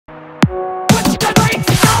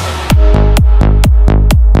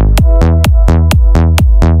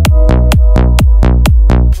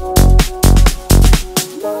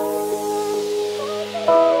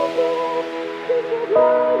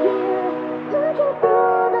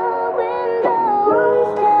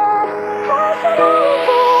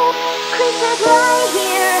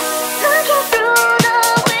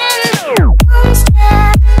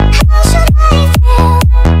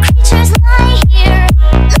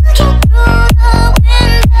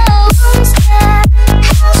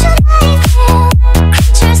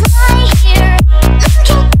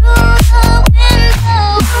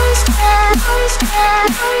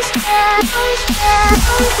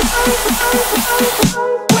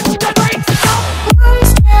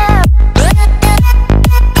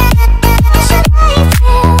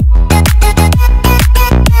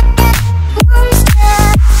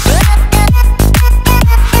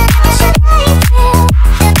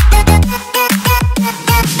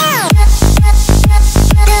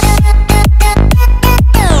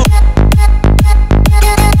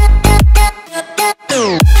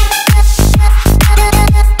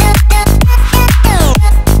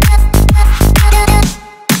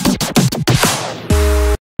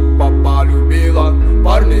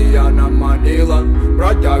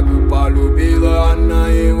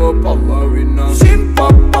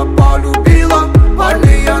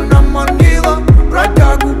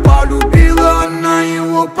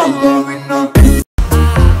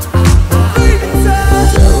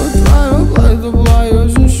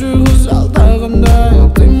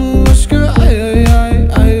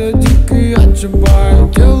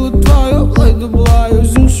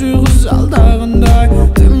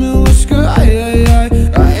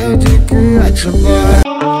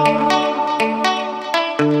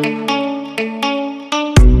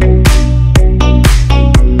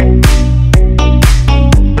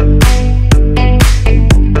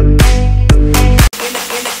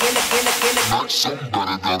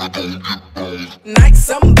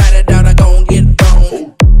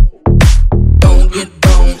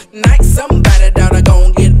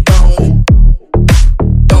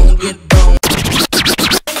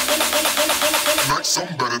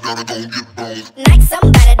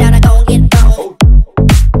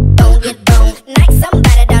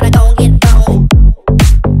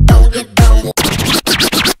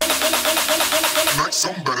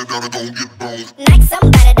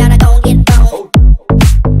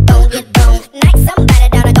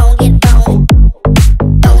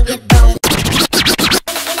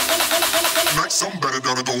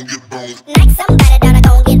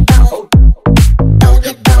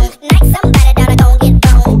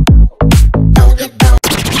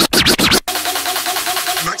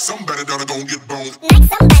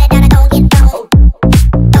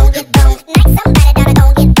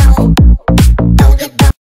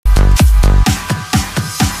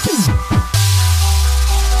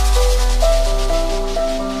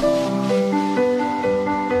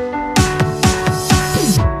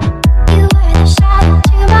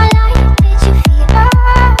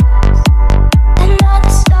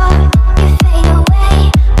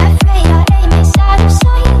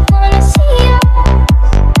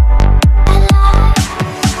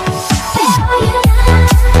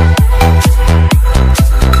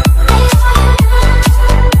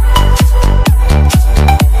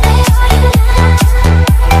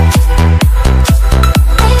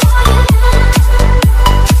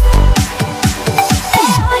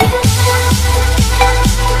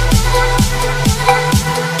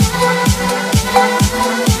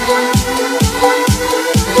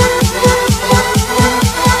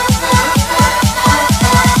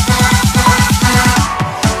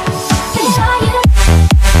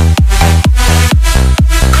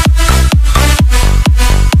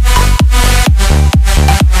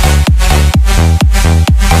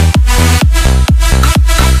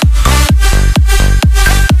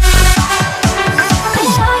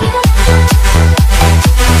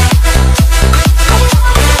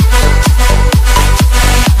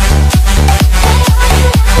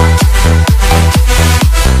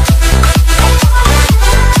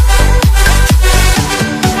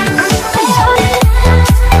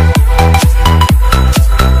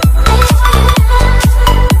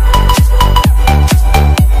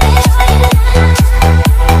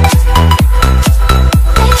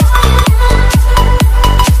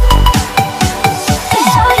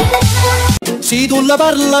Se tu la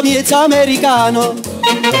parla miezza americano,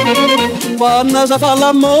 quando si fa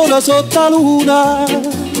l'amore sotto la luna,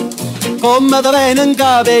 come te viene in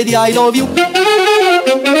capo di I love you.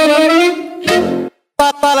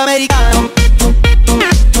 Papà l'americano.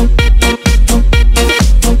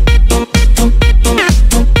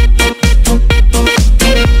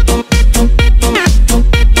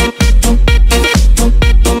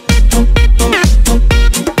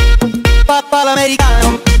 Papà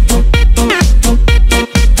l'americano.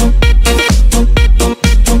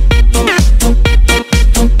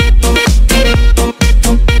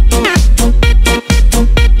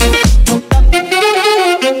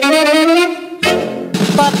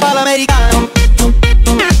 Papà l'americano.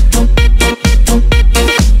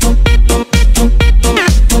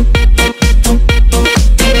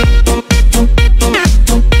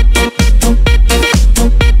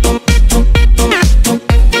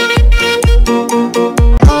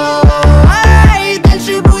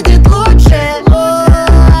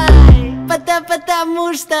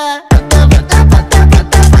 что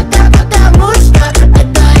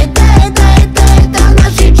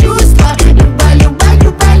наши чувства.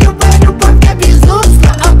 Любовь до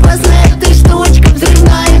безумства. А после этой штучка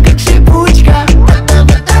взрывная, как шипучка. Потому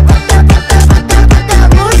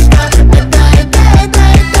что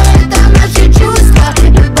это наши чувства.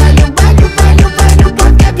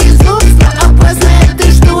 Любовь до безумства. А после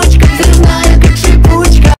этой штучка взрывная, как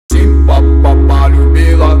шипучка. Папа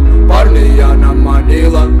полюбила, парня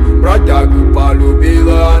наманила, бродягу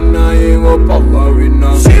полюбила, она его половина.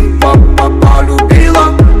 Папа полюбила,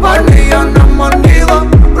 парня наманила,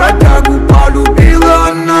 бродягу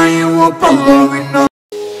полюбила, она его половина.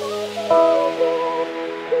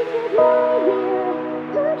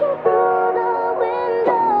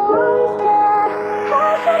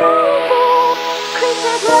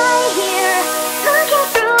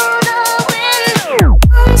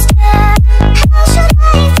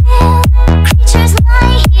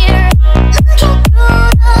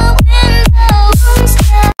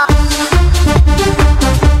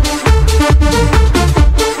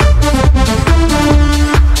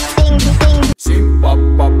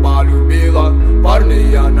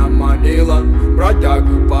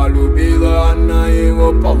 Бродягу полюбила, она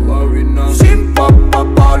его половина. Папа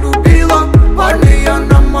полюбила, парня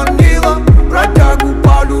наманила, бродягу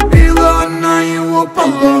полюбила, она его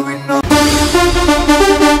половина.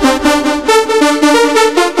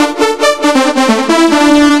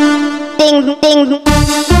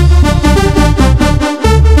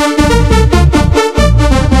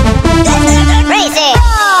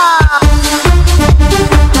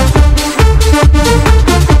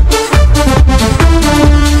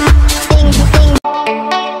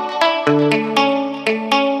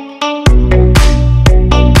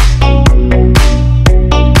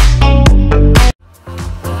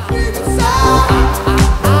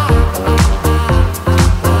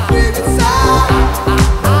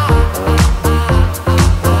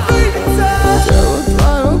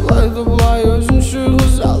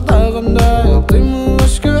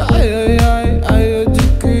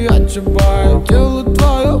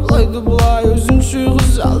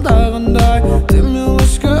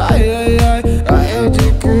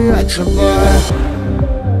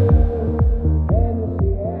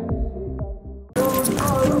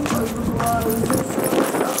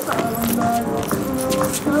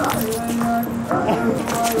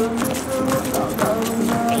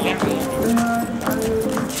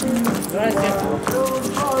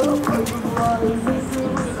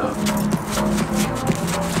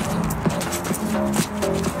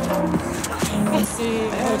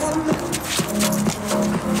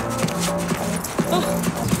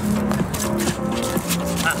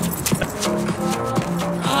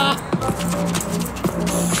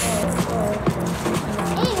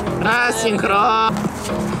 Синхрон.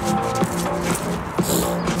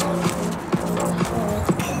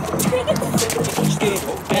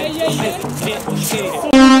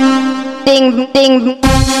 Ding, ding.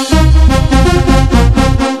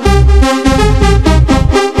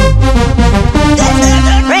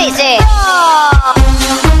 Crazy.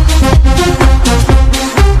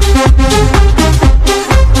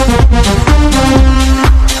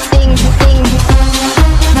 Ding, ding.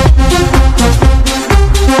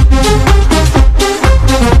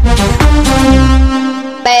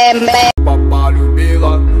 Bam, bam. Папа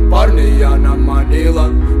любила, парня наманила,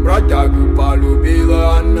 бродягу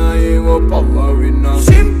полюбила, она его половина.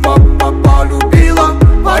 Папа полюбила,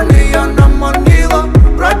 парня наманила,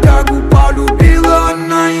 бродягу полюбила,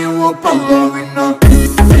 она его половина.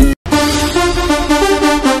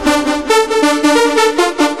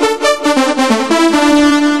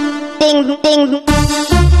 Ding, ding.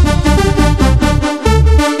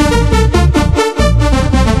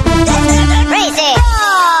 Crazy.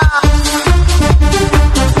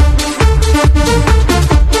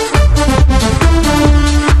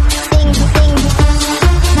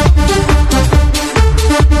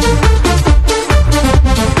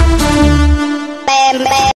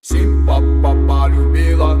 Папа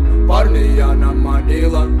полюбила, парня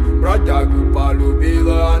наманила, бродягу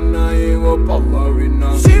полюбила, она его половина.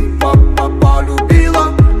 Папа полюбила,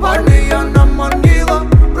 парня наманила,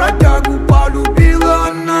 бродягу полюбила,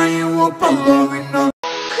 она его половина.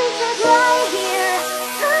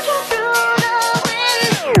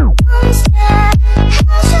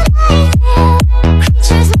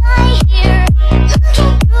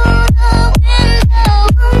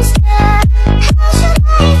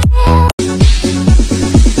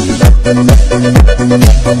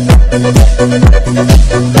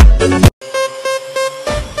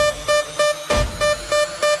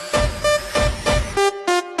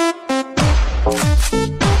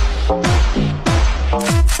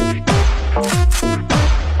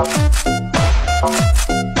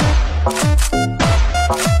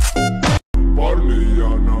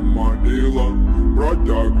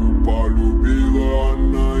 полюбила,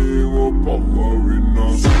 она его половина.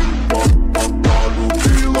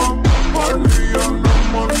 Полюбила, парня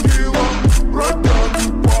наманила, бродягу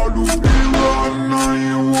полюбила, она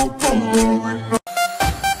его половина.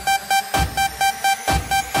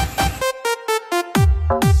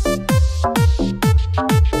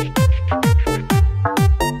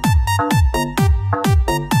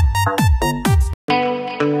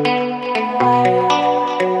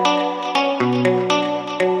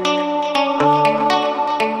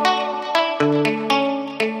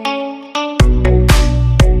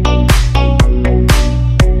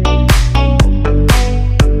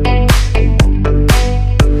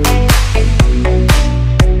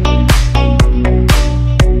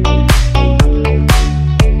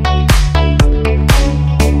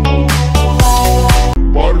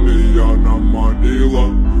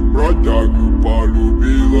 Бродягу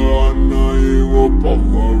полюбила, она его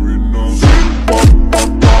половина.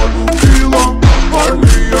 Полюбила,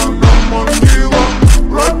 парня наманила,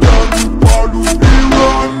 бродягу полюбила,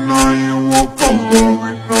 она его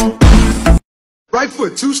половина. Right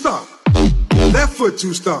foot, two stomp. Left foot,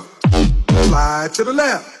 two stomp. Slide to the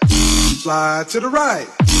left. Slide to the right.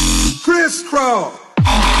 Crisscross.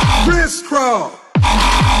 Crisscross.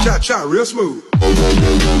 Cha-cha, real smooth.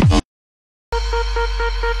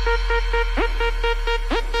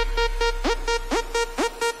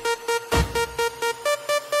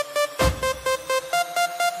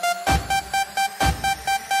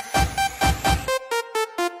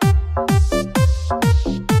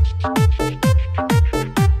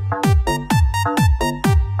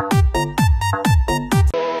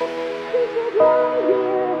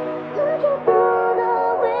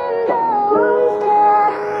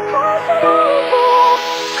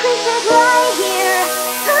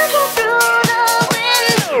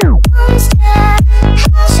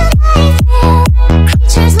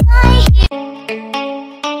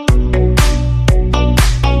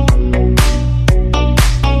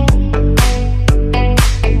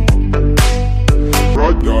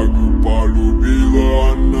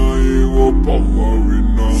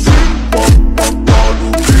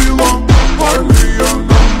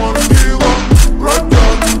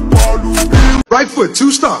 Right foot,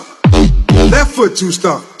 two stomp. Left foot, two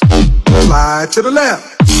stomp. Slide to the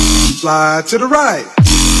left. Slide to the right.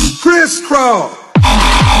 Crisscross.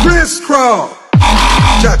 Crisscross.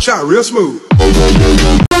 Cha-cha, real smooth. Ding,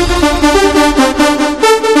 ding.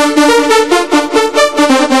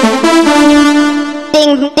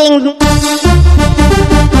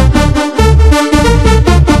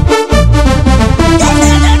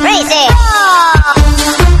 Crazy.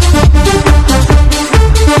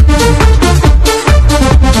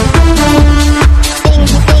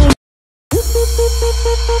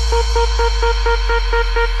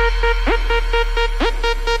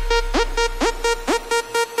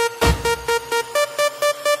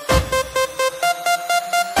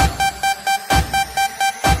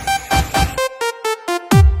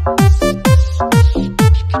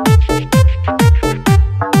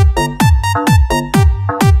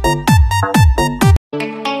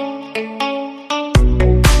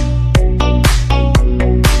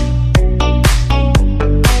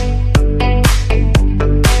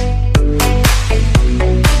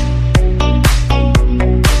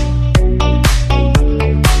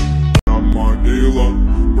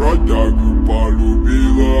 Бродягу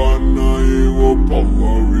полюбила, она его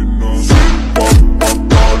половина.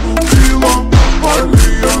 Полюбила,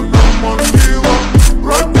 парня наманила,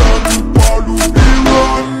 бродягу полюбила,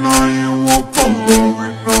 она его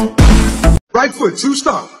половина. Right foot, two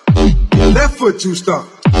stomp. Left foot, two stomp.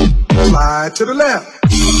 Slide to the left.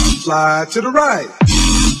 Slide to the right.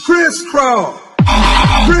 Crisscross.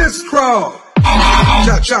 Crisscross.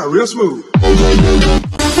 Cha-cha, real smooth. Ding, ding.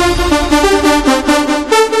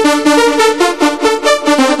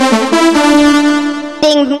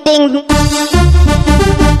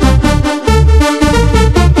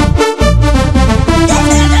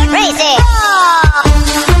 Crazy.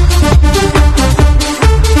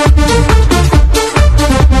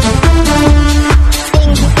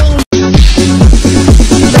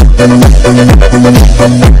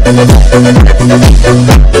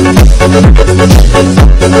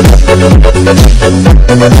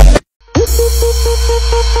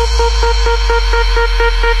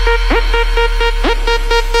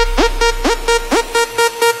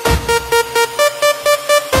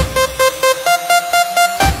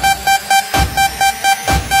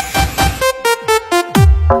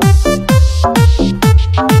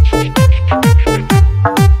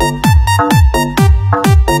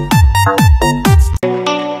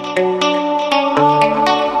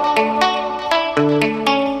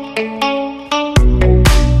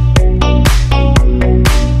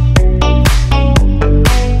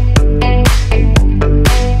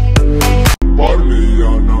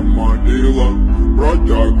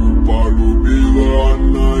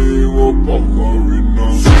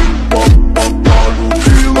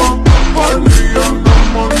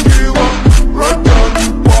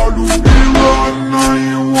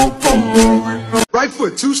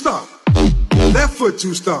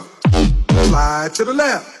 two stomp. Slide to the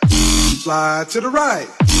left, slide to the right.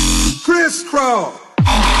 Crisscross,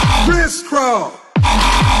 crisscross.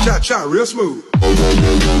 Cha-cha, real smooth.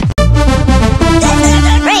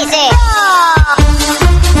 Crazy.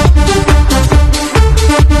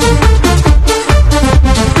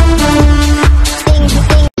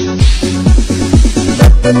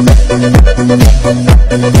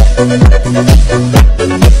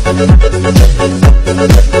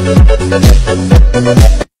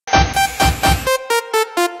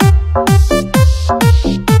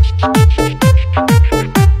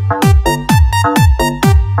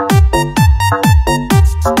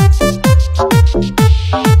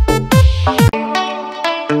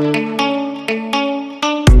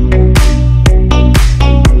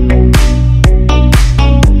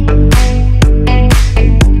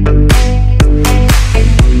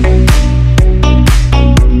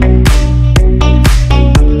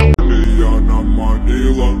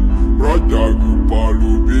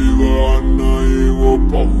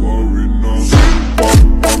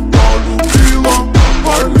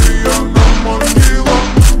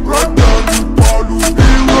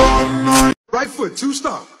 Right foot, two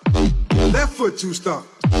stomp. Left foot, two stomp.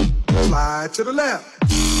 Slide to the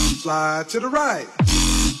left, slide to the right.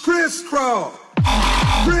 Crisscross,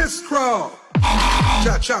 crisscross.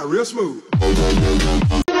 Cha-cha, real smooth.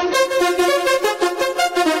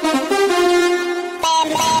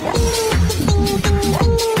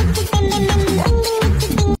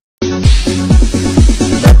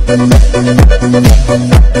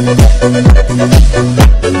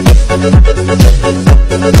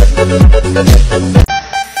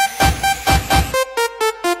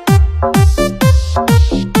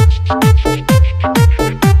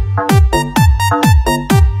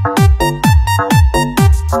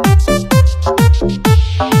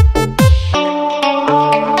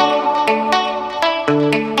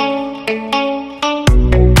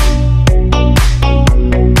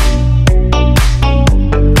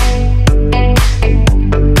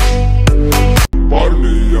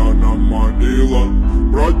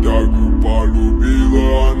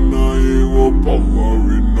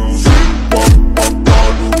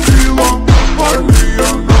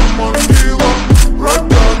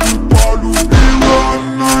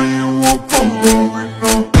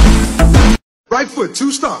 Right foot,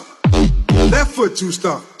 two stomp. Left foot, two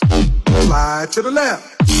stomp. Slide to the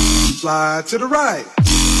left, slide to the right.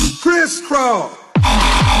 Crisscross,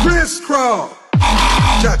 crisscross.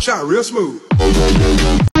 Cha-cha, real smooth.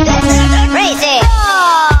 Crazy.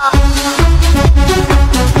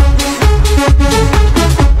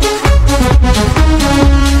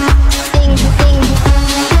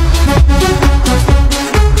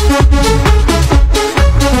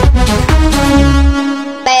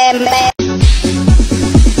 Bam, bam.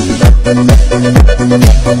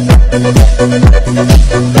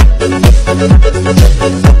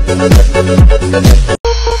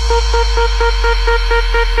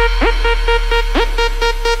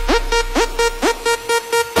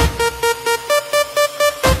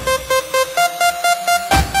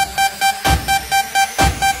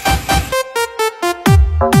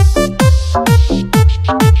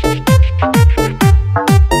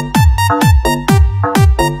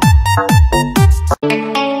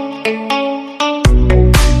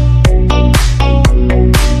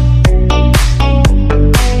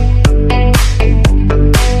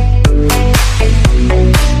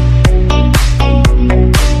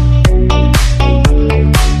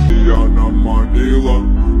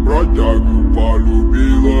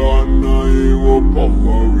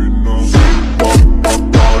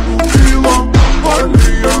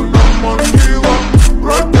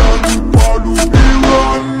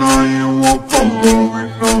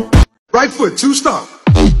 Right foot, two stomp.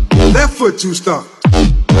 Left foot, two stomp.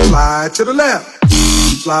 Slide to the left,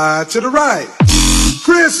 slide to the right.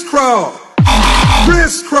 Crisscross,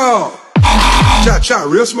 crisscross. Cha-cha,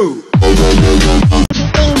 real smooth.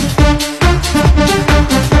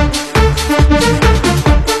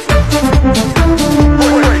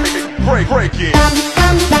 Break it.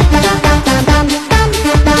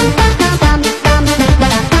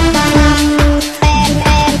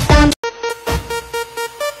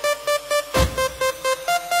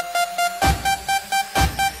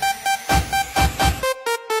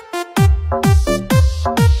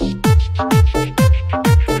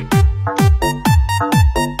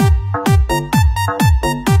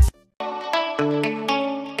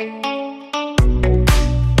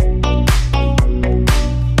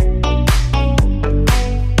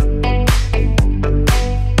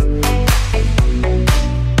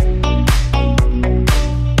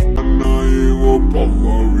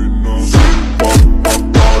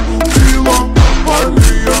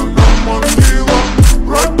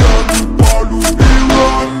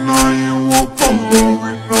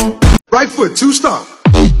 Right foot, two stomp.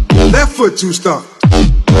 Left foot, two stomp.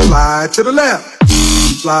 Slide to the left.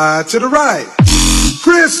 Slide to the right.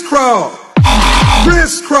 Crisscross.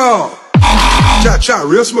 Crisscross. Cha-cha,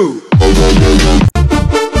 real smooth.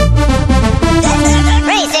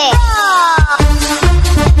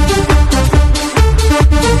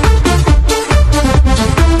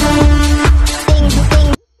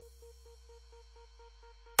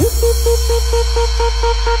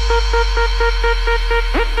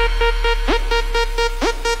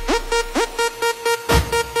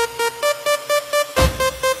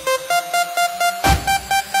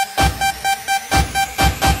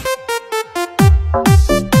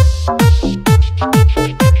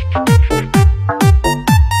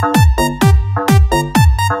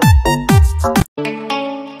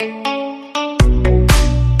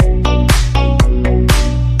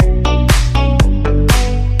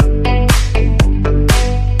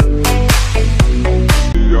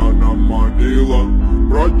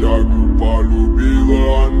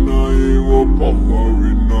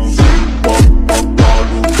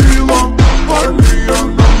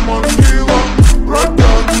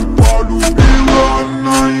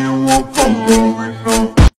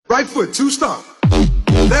 Right foot, two stomp.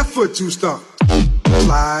 Left foot, two stomp.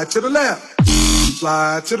 Slide to the left.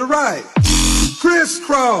 Slide to the right.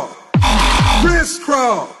 Crisscross.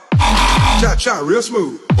 Crisscross. Cha-cha, real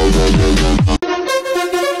smooth.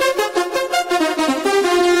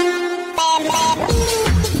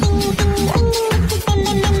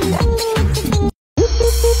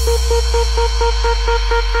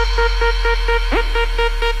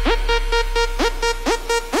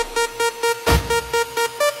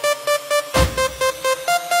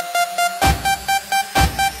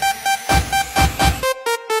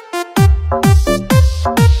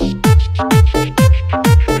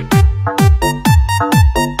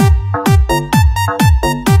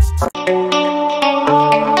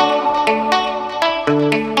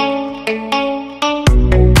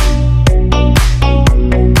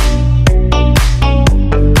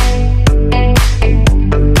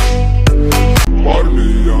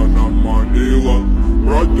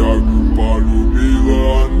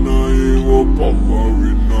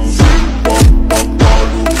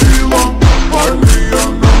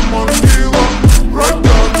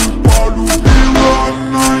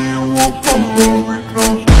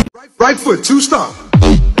 Right foot, two stomp.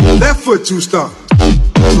 Left foot, two stomp.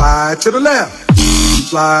 Slide to the left.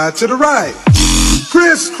 Slide to the right.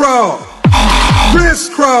 Crisscross.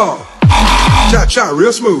 Crisscross. Cha-cha,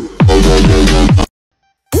 real smooth.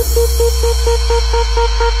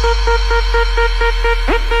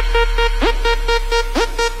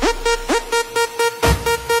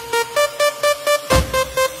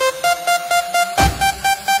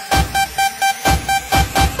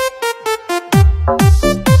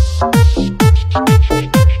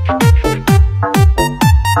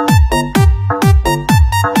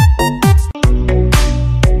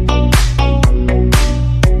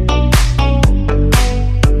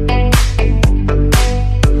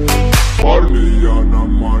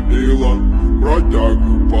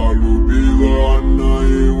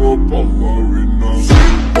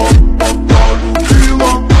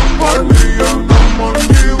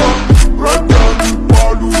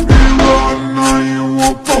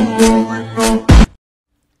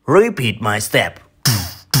 Repeat my step.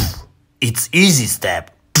 It's easy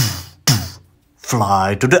step.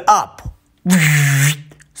 Fly to the up.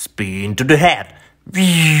 Spin to the head.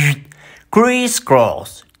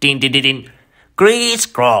 Crisscross. Din din din din.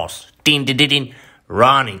 Crisscross. Din din din din.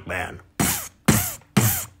 Running man.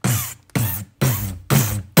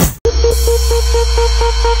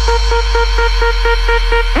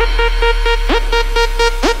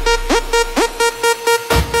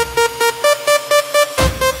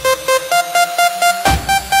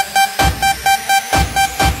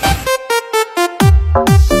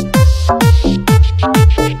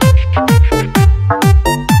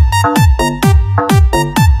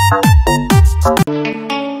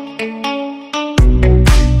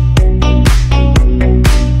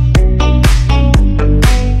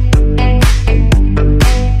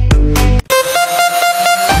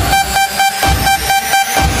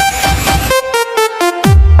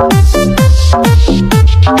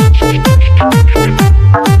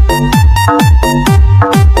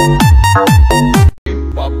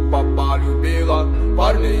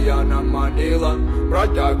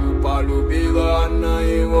 Бродягу полюбила, она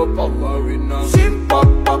его половина. Симпа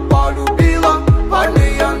полюбила,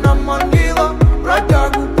 парня она манила.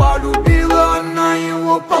 Бродягу полюбила, она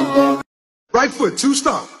его половина. Right foot, two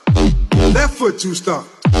stomp. Left foot, two stomp.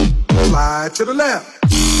 Slide to the left.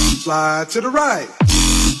 Slide to the right.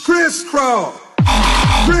 crisscross,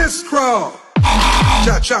 crisscross.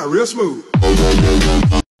 Cha-cha, real smooth.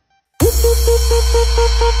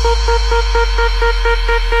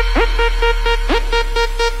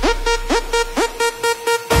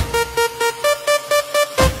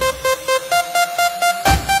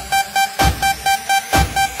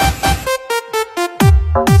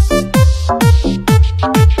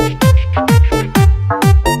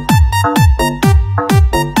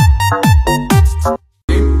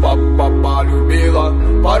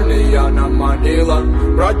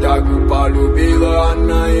 Бродягу полюбила,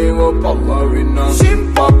 она его половина.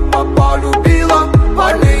 Симпа полюбила,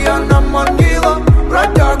 парня она манила.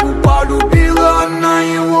 Бродягу полюбила, она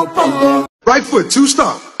его половина. Right foot, two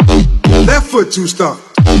stomp. Left foot, two stomp.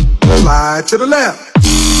 Slide to the left.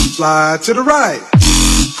 Slide to the right.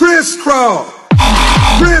 Crisscross.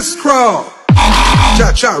 Crisscross.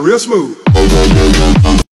 Cha-cha, real smooth.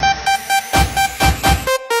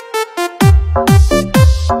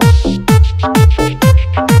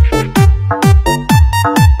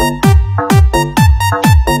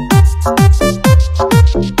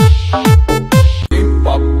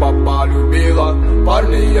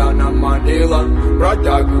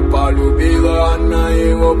 Бродягу полюбила, она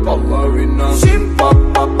его половина. Симпа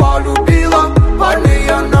полюбила,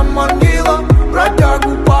 парня она манила.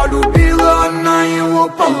 Бродягу полюбила, она его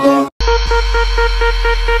половина.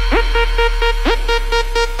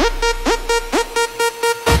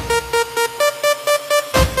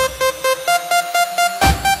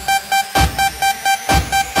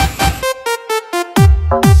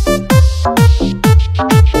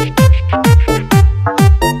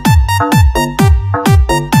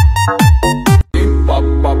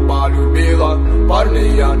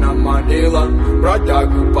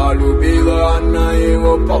 Бродягу полюбила, она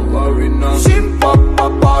его половина. Симпа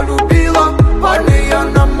полюбила, парня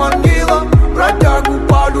она манила. Бродягу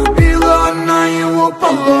полюбила, она его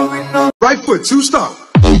половина. Right foot, two stomp.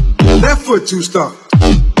 Left foot, two stomp.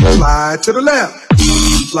 Slide to the left.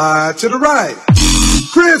 Slide to the right.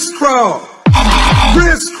 Crisscross.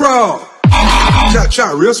 Crisscross.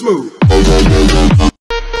 Cha-cha, real smooth.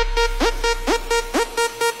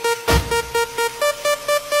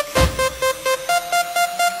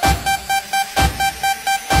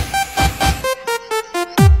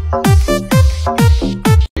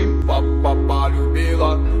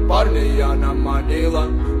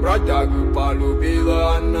 Бродягу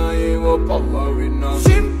полюбила, она его половина.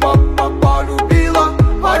 Симпа полюбила,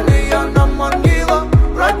 парня она манила.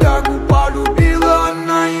 Бродягу полюбила,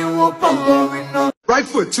 она его половина. Right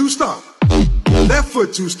foot, two stomp. Left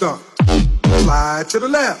foot, two stomp. Slide to the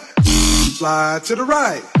left. Slide to the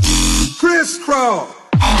right. Crisscross.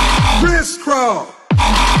 Crisscross.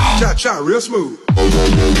 Cha-cha, real smooth.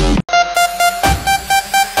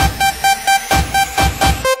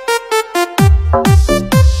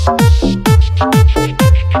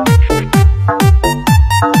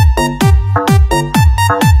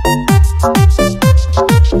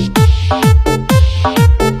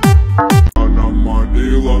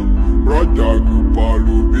 Бродягу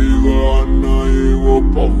полюбила, она его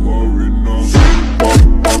половина.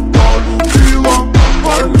 Полюбила,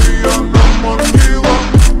 парня она манила.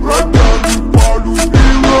 Бродягу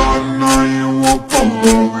полюбила, она его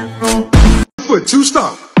половина. Foot, two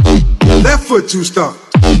stomp. Left foot, two stomp.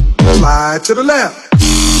 Slide to the left.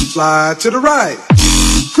 Slide to the right.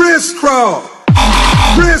 Crisscross.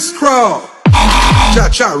 Crisscross.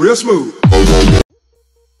 Cha-cha, real smooth.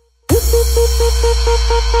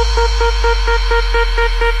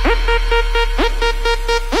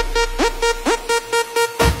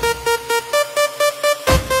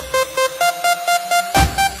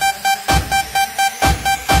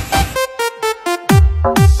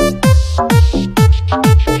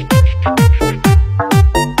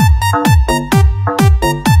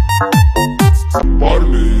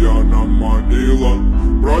 Парня она манила,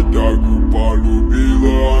 бродягу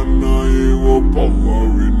полюбила, она его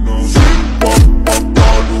половина.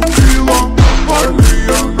 Полюбила,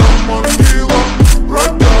 парня она манила,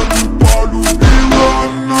 бродягу полюбила,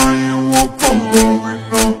 она его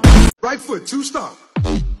половина. Right foot, two stomp.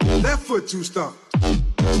 Left foot, two stomp.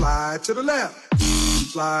 Slide to the left.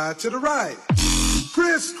 Slide to the right.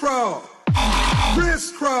 Crisscross.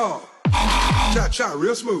 Crisscross. Cha-cha,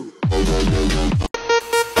 real smooth.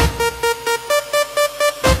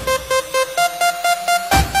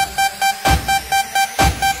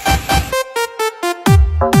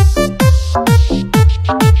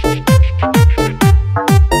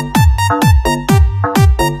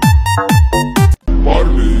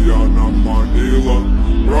 Парня она манила,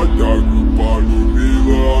 бродягу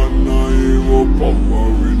полюбила, она его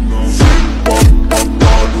половина.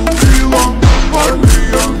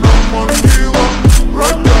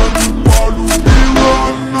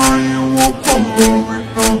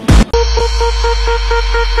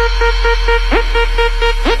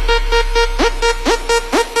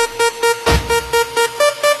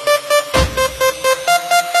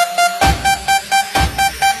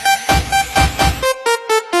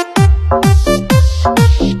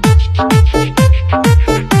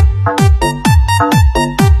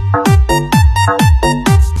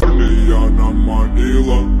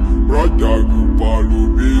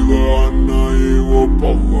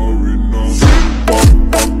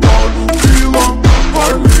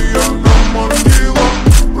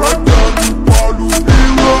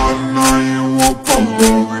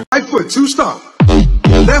 Right foot, two stomp.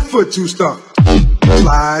 Left foot, two stomp.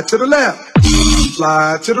 Slide to the left.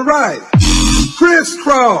 Slide to the right.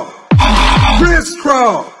 Crisscross.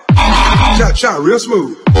 Crisscross. Cha-cha, real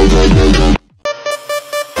smooth.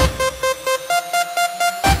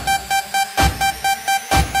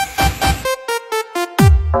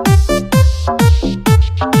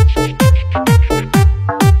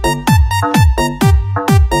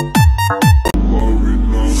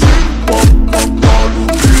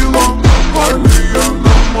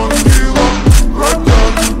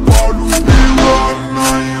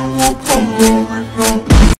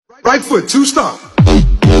 Right foot, two stomp.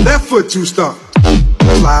 Left foot, two stomp.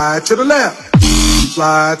 Slide to the left.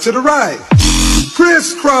 Slide to the right.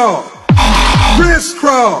 Crisscross.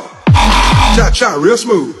 Crisscross. Cha-cha, real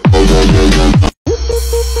smooth.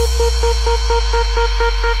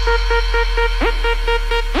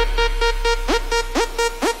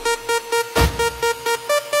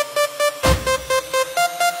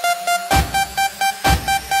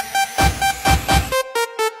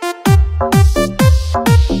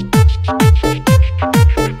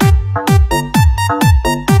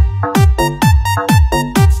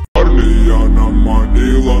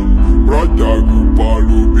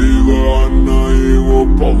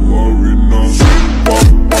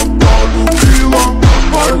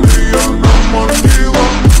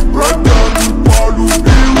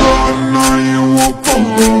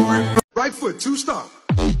 Right foot, two stomp.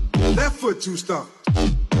 Left foot, two stomp.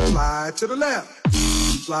 Slide to the left.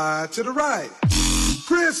 Slide to the right.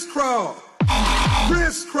 Crisscross.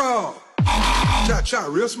 Crisscross. Cha-cha,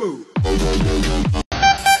 real smooth.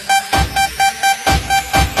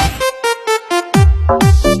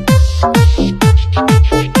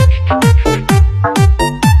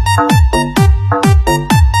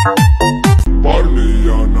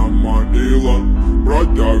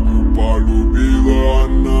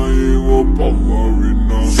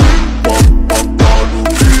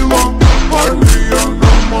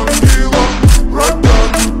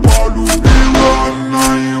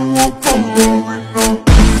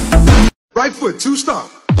 Right foot, two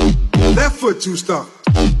stomp. Left foot, two stomp.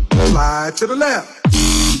 Slide to the left.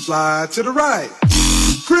 Slide to the right.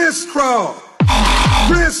 Crisscross.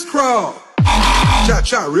 Crisscross.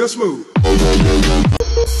 Cha-cha, real smooth.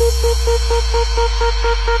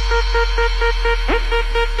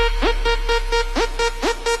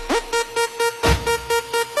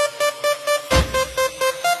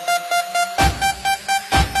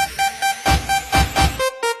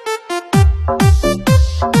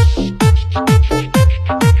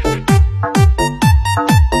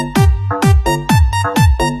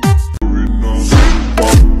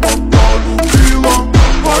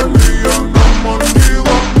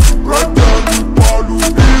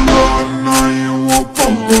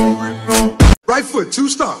 Right foot, two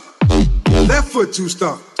stomp. Left foot, two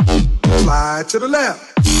stomp. Slide to the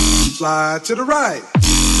left. Slide to the right.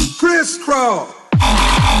 Crisscross.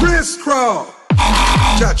 Crisscross.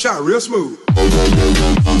 Cha-cha, real smooth.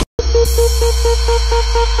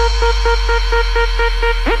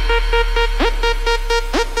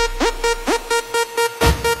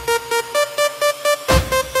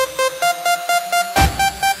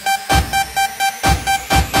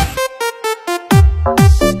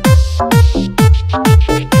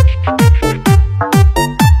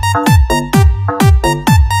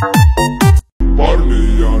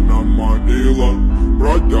 Party, она манила,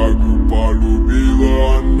 бродягу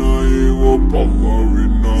полюбила, она его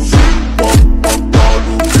половина.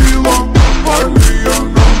 Полюбила, парни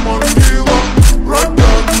она манила,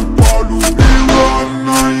 бродягу полюбила,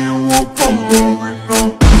 она его половина.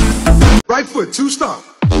 Right foot, two stomp.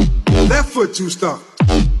 Left foot, two stomp.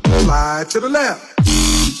 Slide to the left.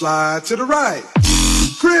 Slide to the right.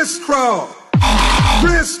 Crisscross.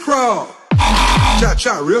 Crisscross.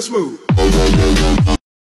 Cha-cha, real smooth.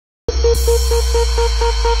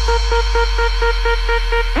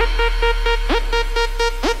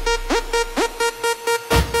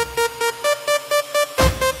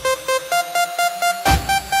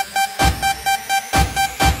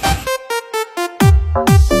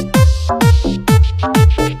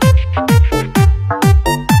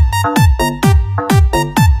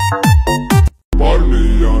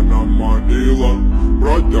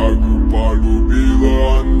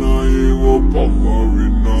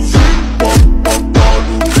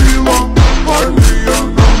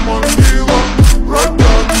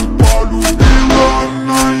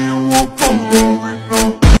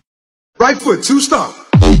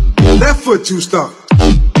 foot two stomp.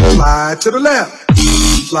 Slide to the left.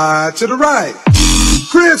 Slide to the right.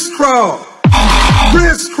 Crisscross.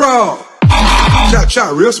 Crisscross. Chop,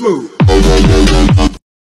 chop, real smooth.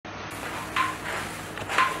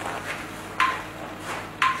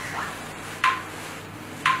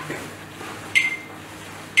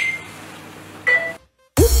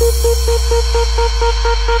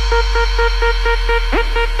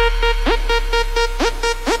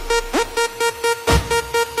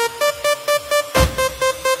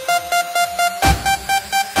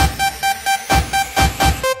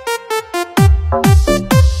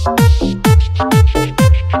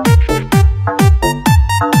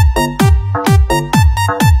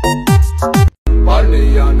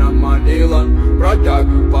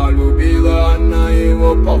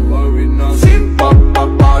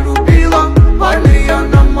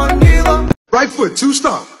 Right foot two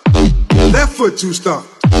stomp. Left foot two stomp.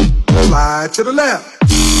 Slide to the left.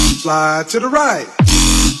 Slide to the right.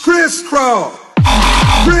 Crisscross.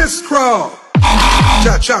 Crisscross.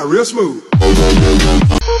 Chop, chop, real smooth.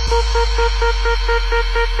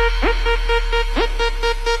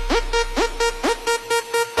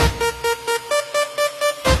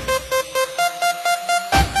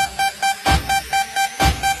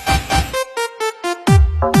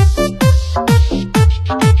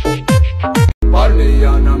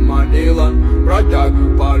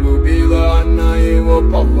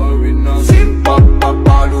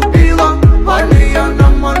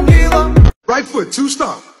 Right foot two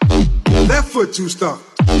stomp. Left foot two stomp.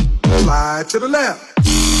 Slide to the left.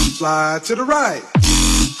 Slide to the right.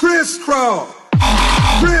 Crisscross.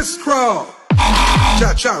 Crisscross.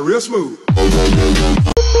 Chop, chop, real smooth.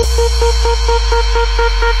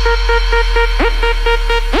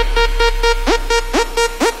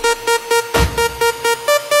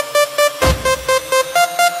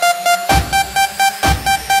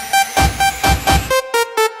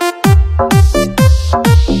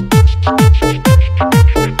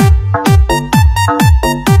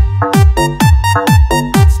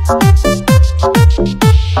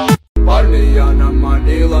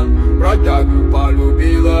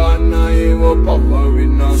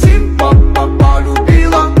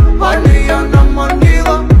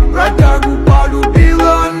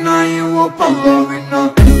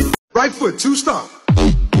 Right foot two stomp.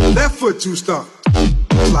 Left foot two stomp.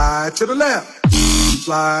 Slide to the left.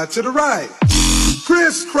 Slide to the right.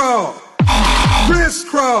 Crisscross.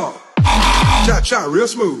 Crisscross. Chop, chop, real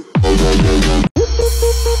smooth.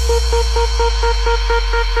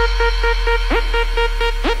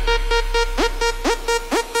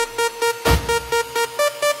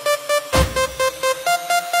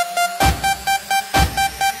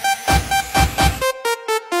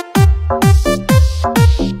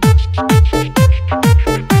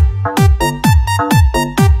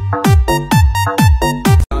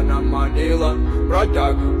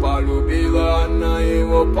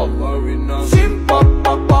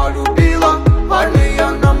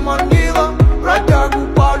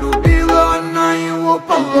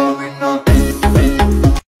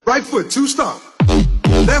 Right foot two stomp.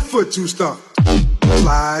 Left foot two stomp.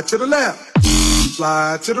 Slide to the left.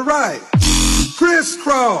 Slide to the right.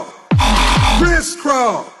 Crisscross.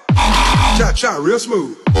 Crisscross. Chop, chop, real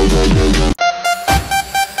smooth.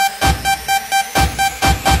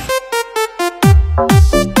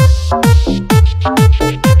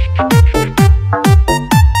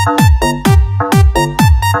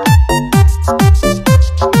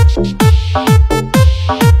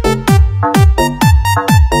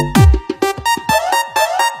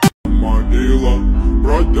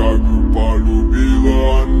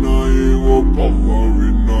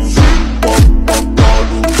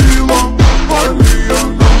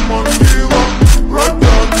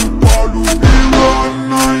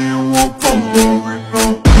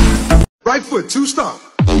 Right foot two stomp.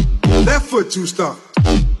 Left foot two stomp.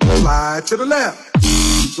 Slide to the left.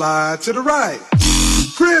 Slide to the right.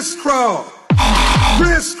 Crisscross.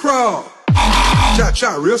 Crisscross. Chop,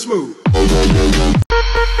 chop, real smooth.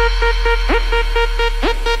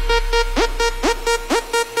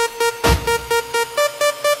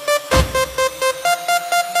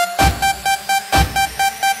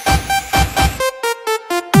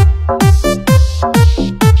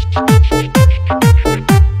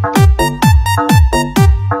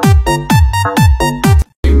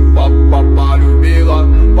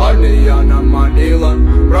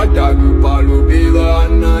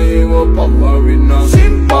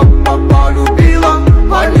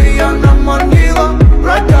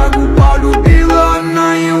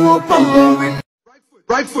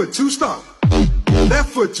 Right foot two stomp. Left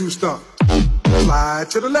foot two stomp. Slide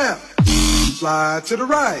to the left. Slide to the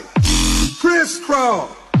right. crisscross,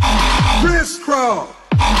 crisscross,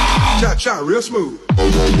 cha-cha real smooth.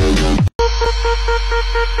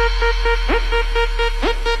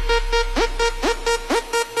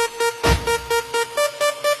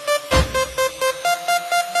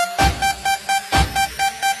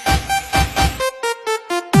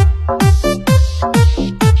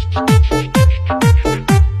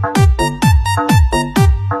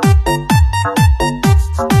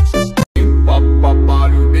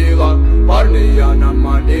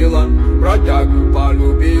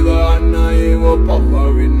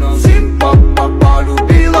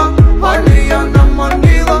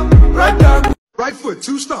 Right foot,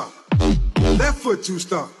 two stomp. Left foot, two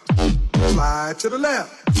stomp. Slide to the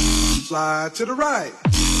left. Slide to the right.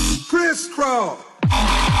 Crisscross.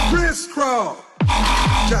 Crisscross.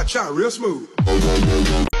 Cha-cha, real smooth.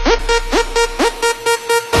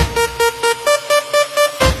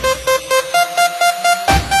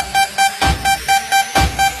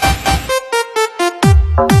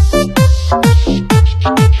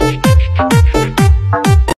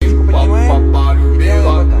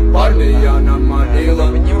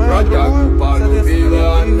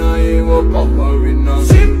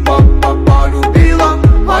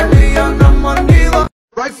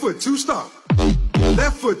 Right foot, two stomp.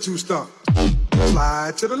 Left foot, two stomp.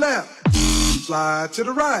 Slide to the left. Slide to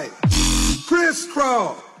the right.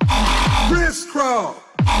 Crisscross. Crisscross.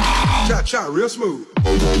 Cha-cha, real smooth.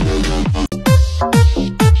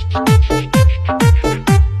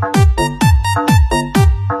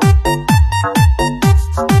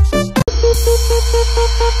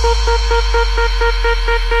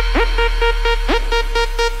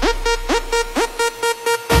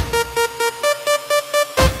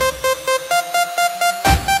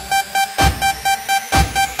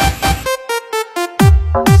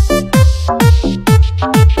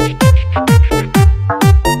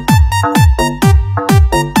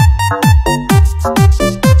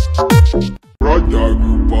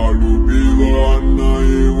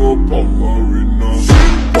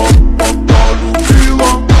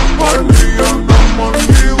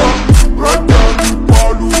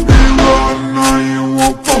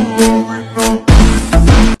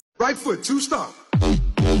 Right foot, two stomp.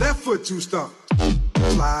 Left foot, two stomp.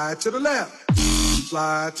 Slide to the left.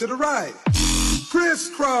 Slide to the right.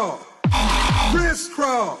 Crisscross.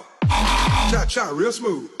 Crisscross. Cha-cha, real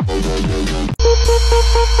smooth.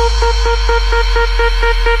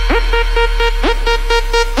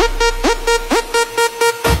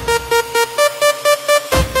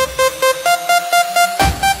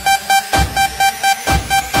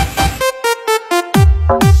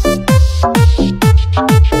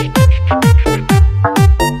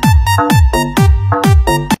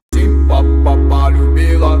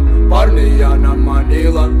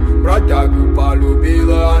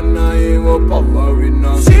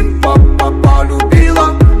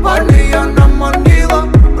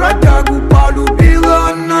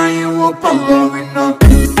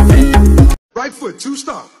 Right foot, two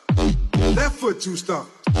stomp. Left foot, two stomp.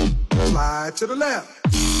 Slide to the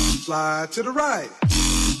left. Slide to the right.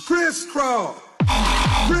 Crisscross.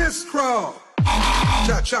 Crisscross.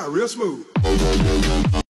 Cha-cha, real smooth.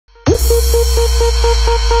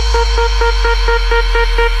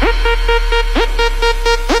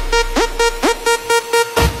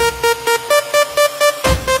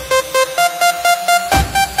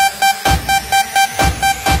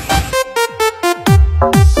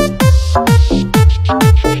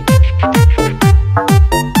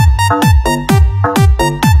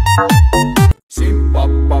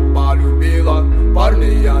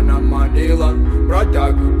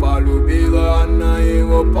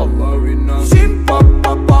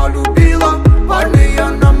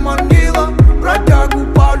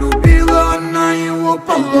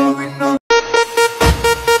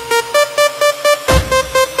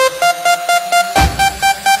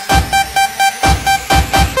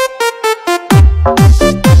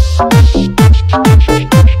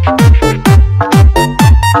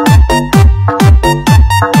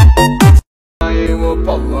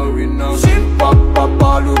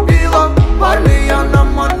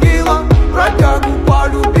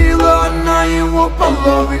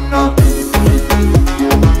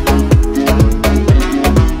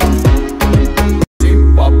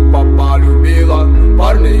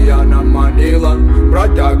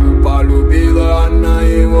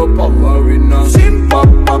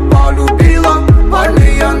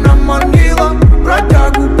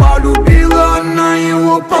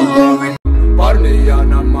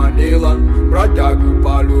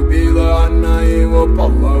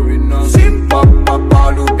 половина. Симпа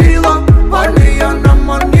полюбила, парня на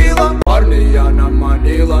манила.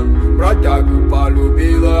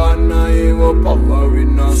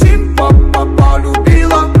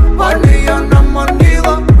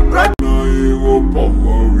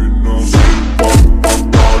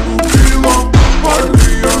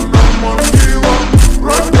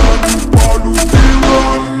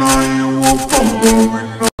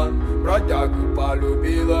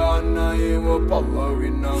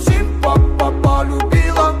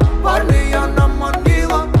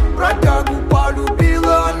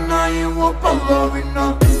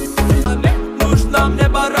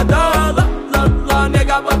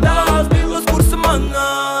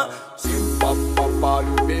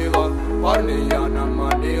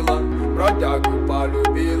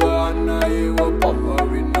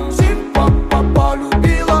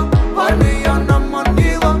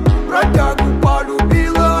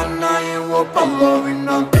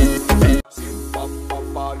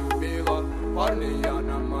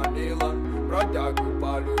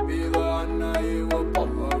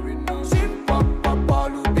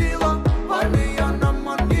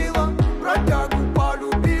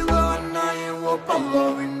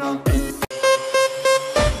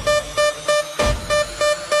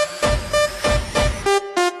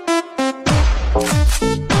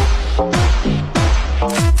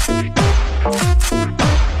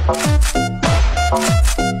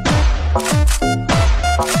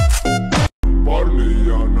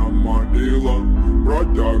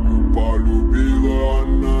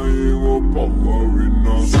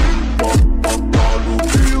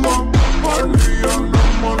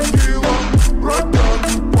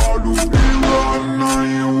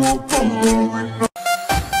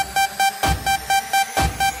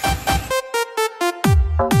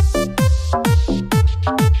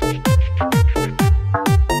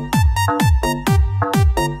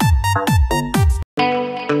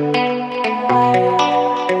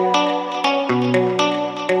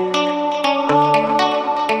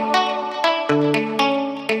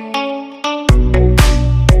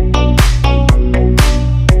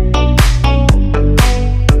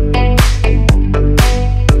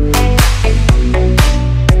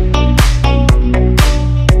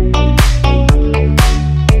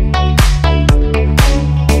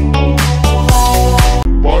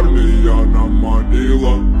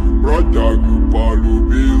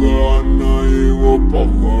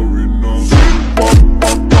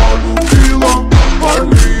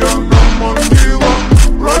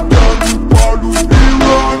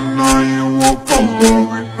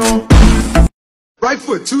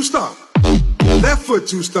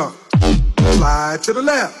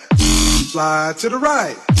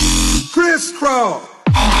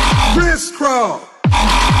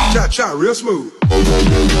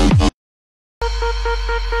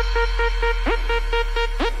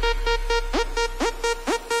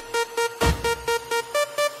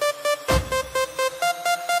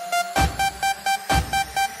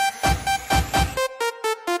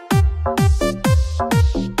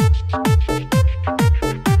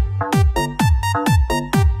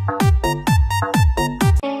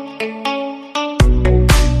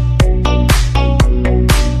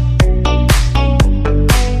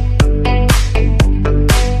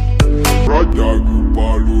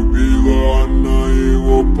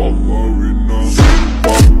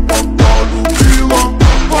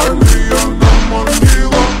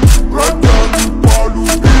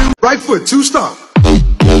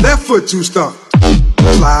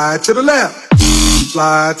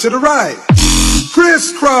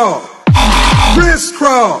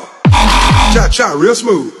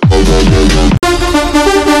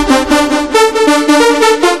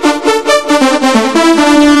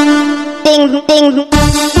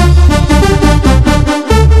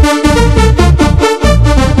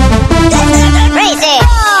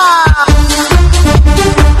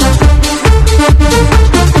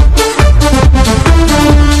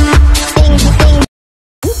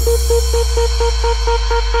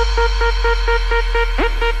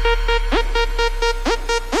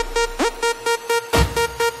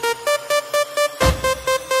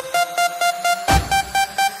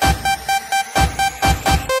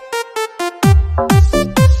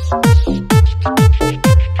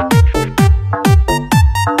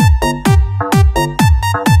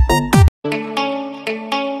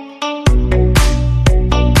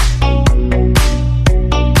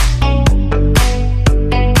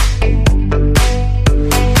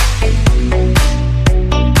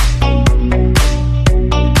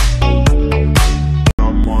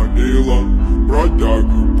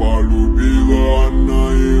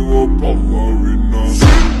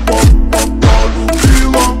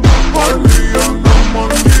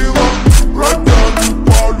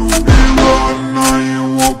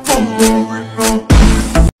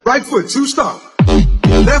 Right foot, two stomp.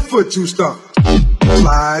 Left foot, two stomp.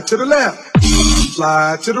 Slide to the left.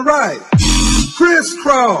 Slide to the right.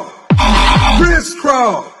 Crisscross.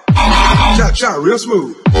 Crisscross. Cha-cha, real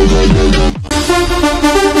smooth.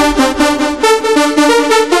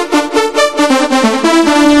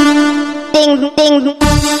 Ding, ding.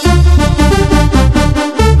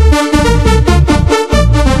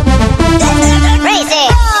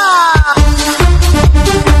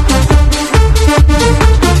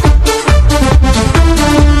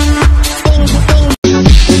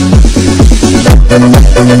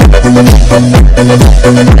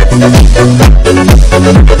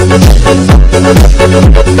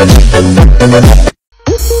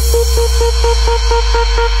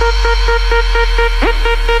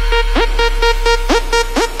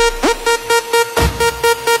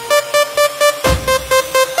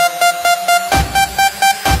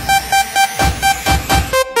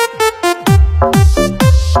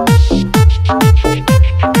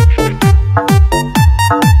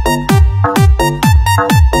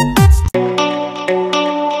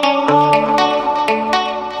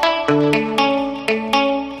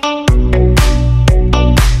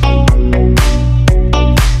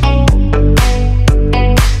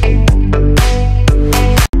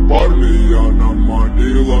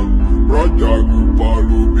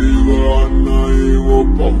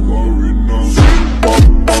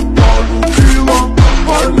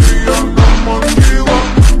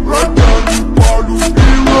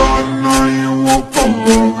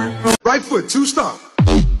 Right foot, two stomp.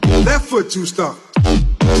 Left foot, two stomp.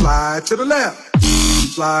 Slide to the left.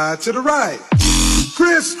 Slide to the right.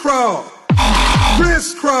 Crisscross.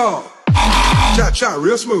 Crisscross. Cha-cha,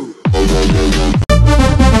 real smooth.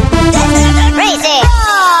 Crazy.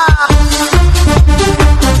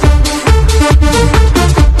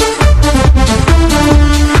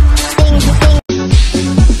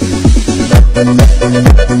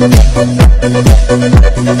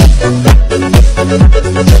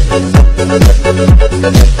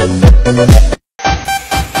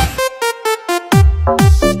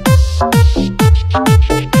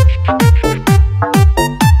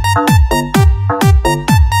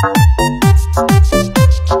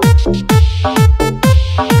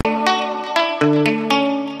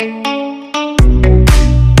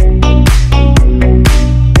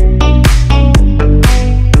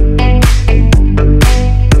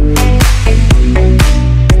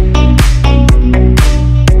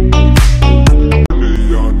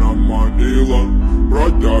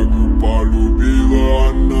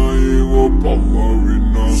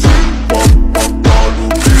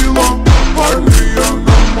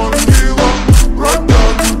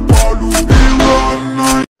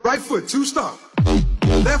 Two stomp.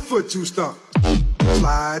 Left foot, two stomp.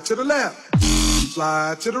 Slide to the left.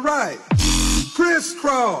 Slide to the right.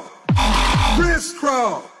 Crisscross.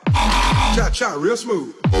 Crisscross. Cha-cha, real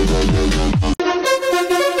smooth.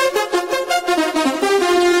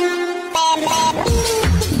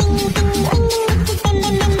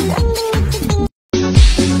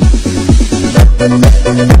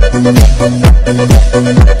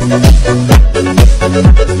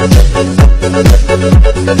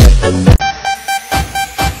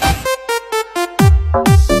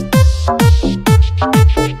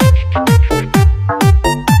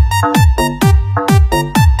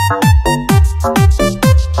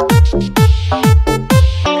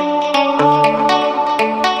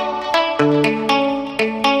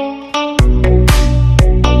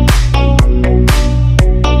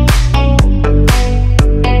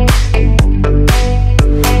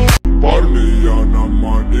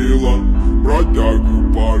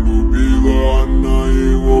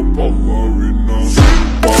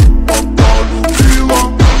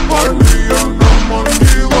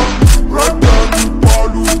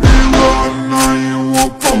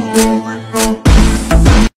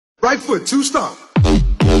 Right foot, two stomp.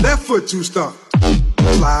 Left foot, two stomp.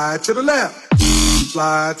 Slide to the left.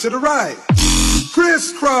 Slide to the right.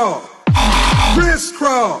 Crisscross.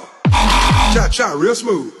 Crisscross. Cha-cha, real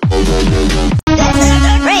smooth.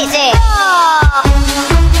 Crazy.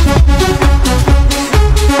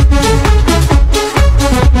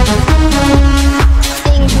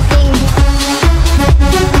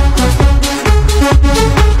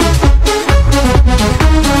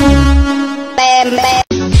 Bam, bam.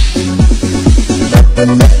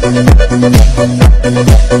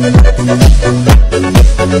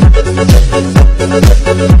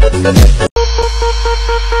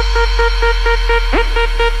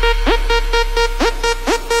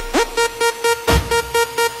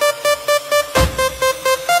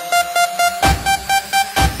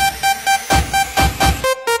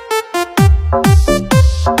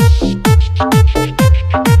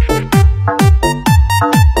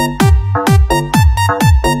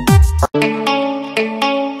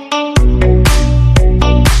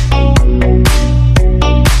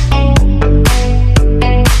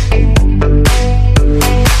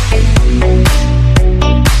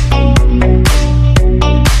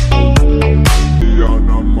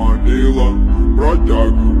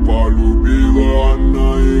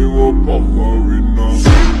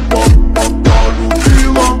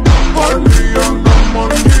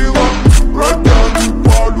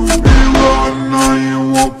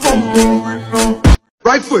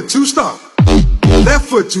 foot, two stomp. Left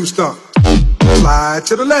foot, two stomp. Slide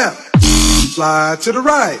to the left. Slide to the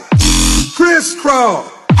right. Crisscross.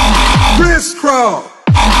 Crisscross.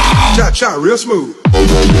 Cha-cha, real smooth.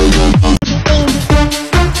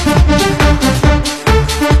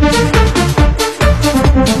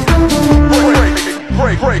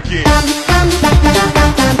 Break it.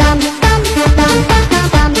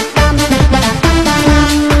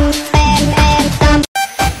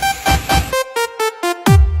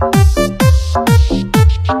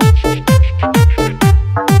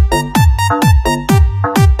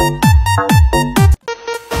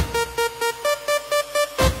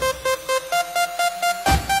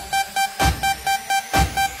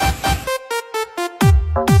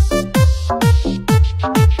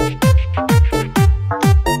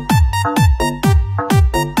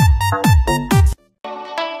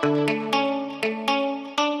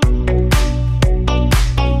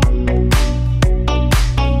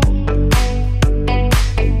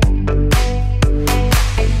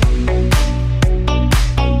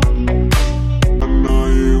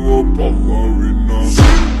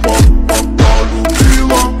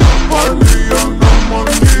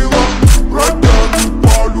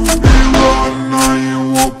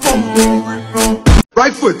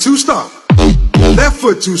 Right foot, two stomp. Left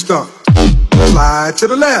foot, two stomp. Slide to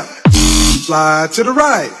the left. Slide to the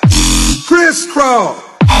right. Crisscross.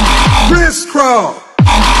 Crisscross.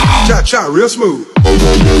 Cha-cha, real smooth.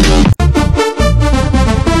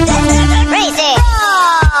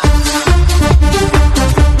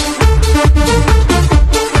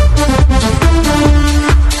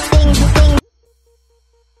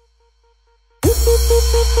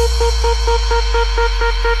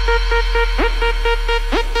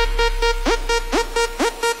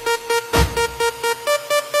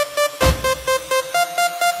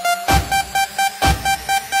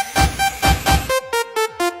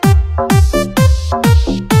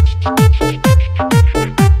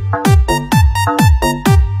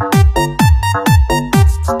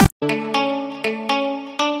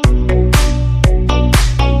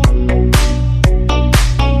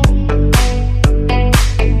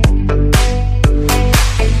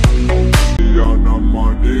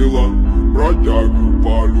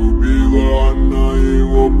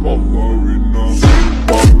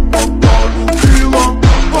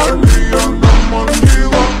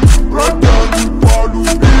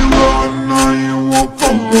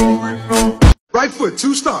 Right foot,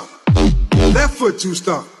 two stomp. Left foot, two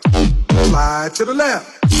stomp. Slide to the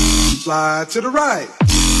left. Slide to the right.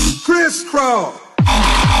 Crisscross.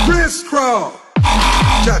 Crisscross.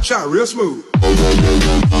 Cha-cha, real smooth.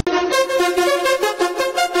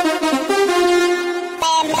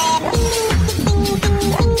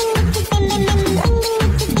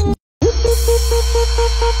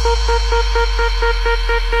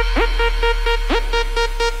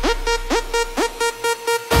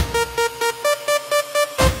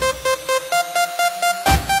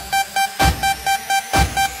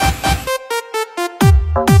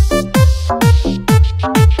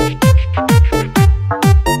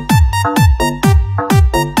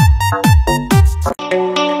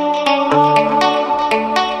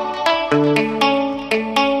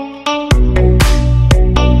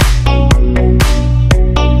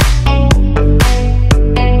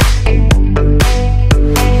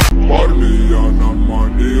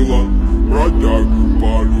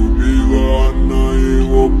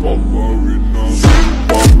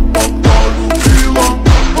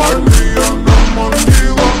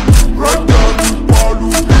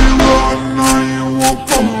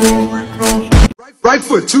 Right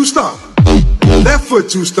foot, two stomp. Left foot,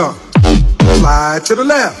 two stomp. Slide to the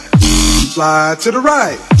left. Slide to the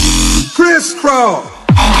right. Crisscross.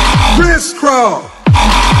 Crisscross.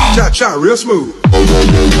 Cha-cha, real smooth.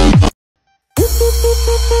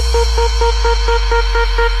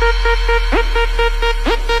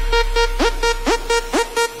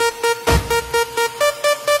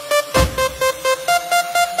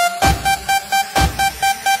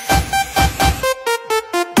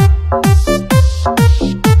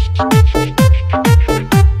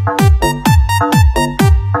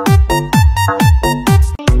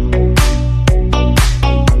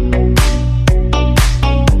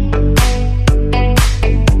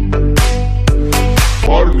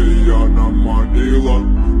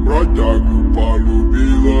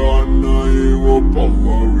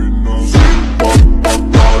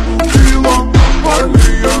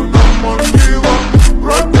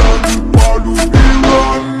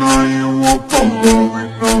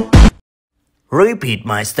 Repeat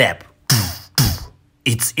my step.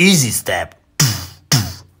 It's easy step.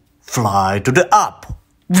 Fly to the up.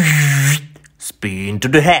 spin to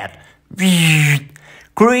the head.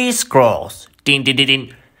 Crisscross, din din din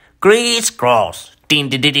din. Crisscross, din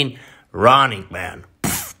din din din. Running Man.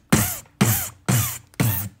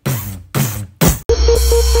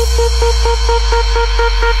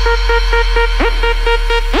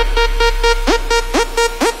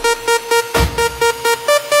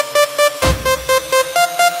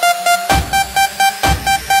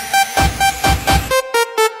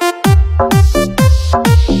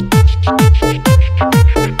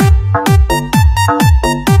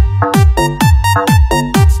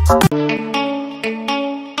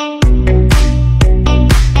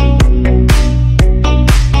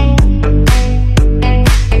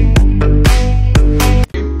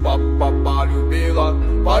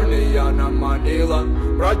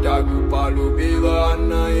 Бродягу полюбила,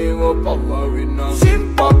 она его половина.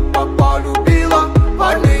 Симпа полюбила,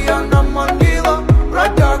 парня она манила.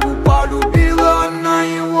 Бродягу полюбила, она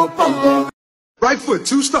его половина. Right foot,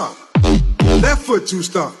 two stomp. Left foot, two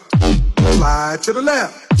stomp. Slide to the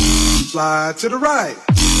left. Slide to the right.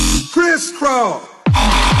 Crisscross.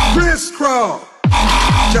 Crisscross.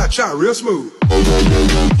 Cha-cha, real smooth.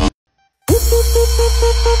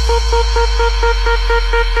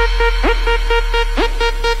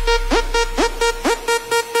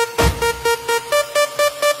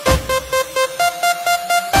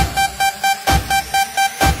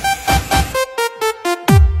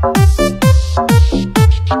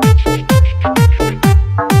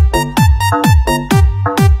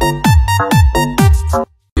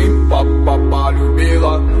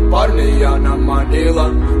 Парня она манила,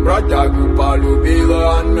 бродягу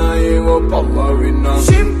полюбила, она его половина.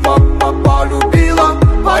 Симпа полюбила,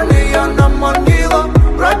 парня она манила,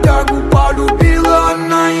 бродягу полюбила,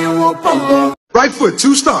 она его половина. Right foot,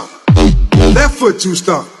 two stomp. Left foot, two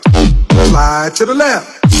stomp. Slide to the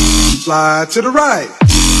left. Slide to the right.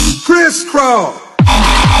 Crisscross.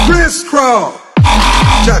 Crisscross.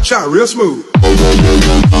 Cha-cha, real smooth.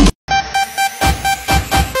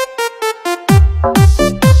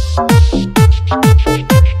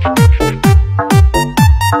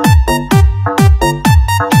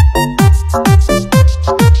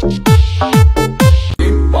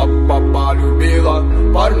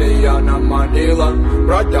 Парня она манила,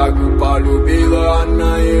 бродягу полюбила,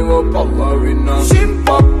 она его половина.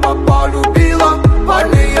 Симпа полюбила,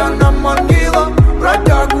 парня она манила,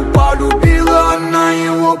 бродягу полюбила, она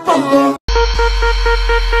его половина.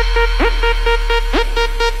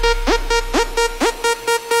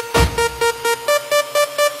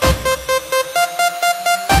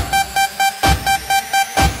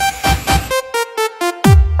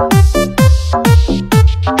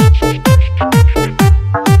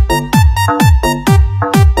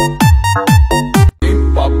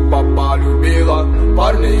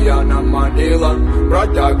 Парня она манила,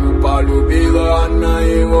 бродягу полюбила, она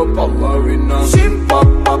его половина. Симпа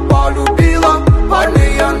полюбила,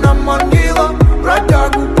 парня она манила,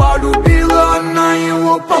 бродягу полюбила, она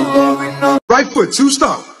его половина. Right foot, two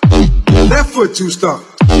stomp. Left foot, two stomp.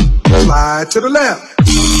 Slide to the left.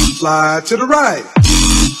 Slide to the right.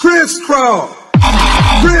 Crisscross.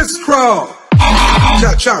 Crisscross.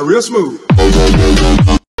 Cha-cha, real smooth.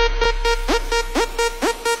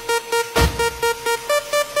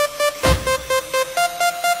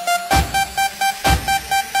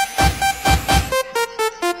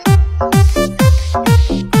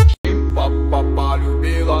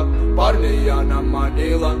 Парня она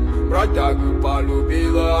манила, бродягу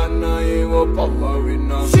полюбила, она его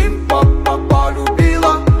половина. Симпа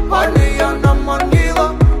полюбила, парня она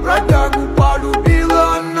манила, бродягу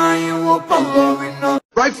полюбила, она его половина.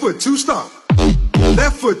 Right foot, two stomp.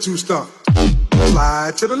 Left foot, two stomp.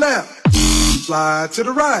 Slide to the left. Slide to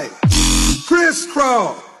the right.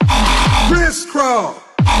 Crisscross. Crisscross.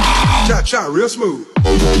 Cha-cha, real smooth.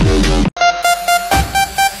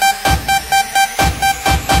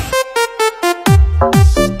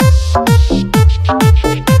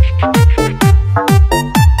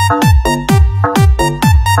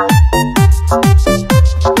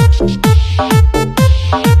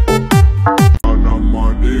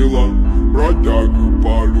 Бродягу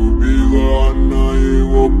полюбила, она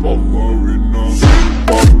его половина.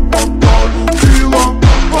 Полюбила,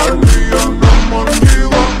 парня она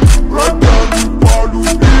манила. Бродягу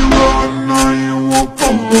полюбила, она его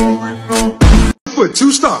половина. Foot,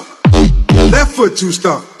 two stomp. Left foot, two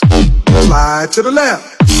stomp. Slide to the left.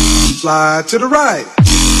 Slide to the right.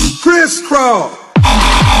 Crisscross.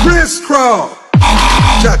 Crisscross.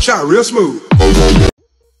 Cha-cha, real smooth.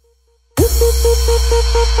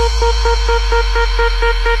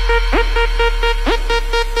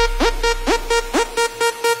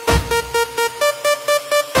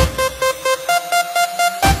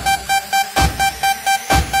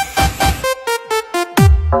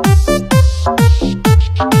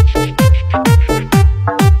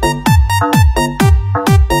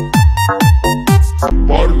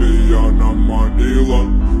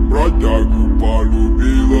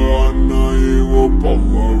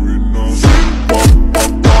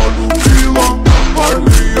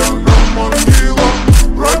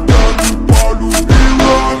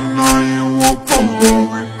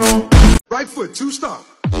 foot, two stomp.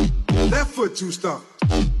 Left foot, two stomp.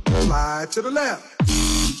 Slide to the left.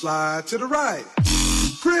 Slide to the right.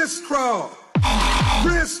 Crisscross.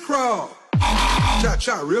 Crisscross.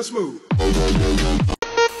 Cha-cha, real smooth.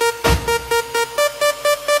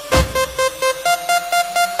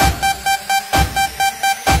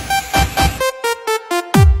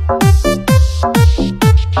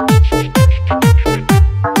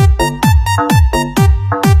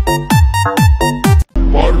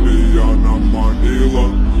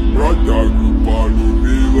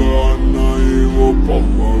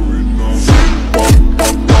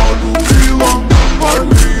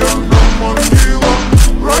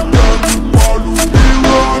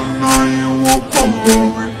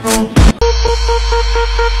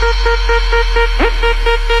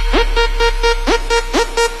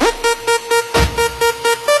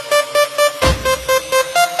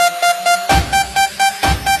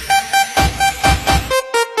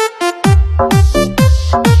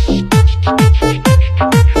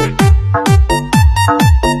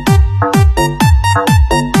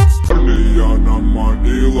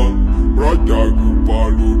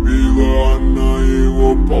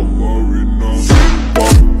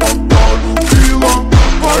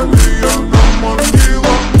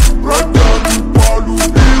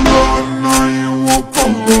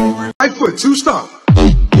 Right foot, two stomp.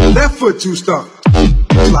 Left foot, two stomp.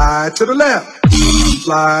 Slide to the left.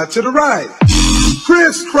 Slide to the right.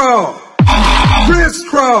 Crisscross.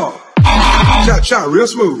 Crisscross. Cha-cha, real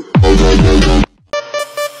smooth.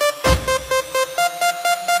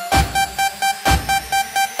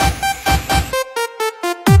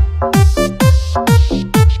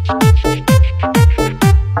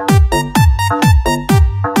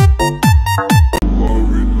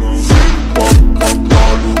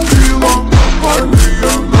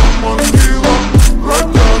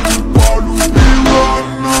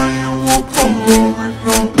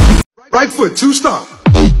 Right foot, two stomp.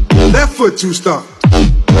 Left foot, two stomp.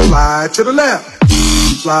 Slide to the left.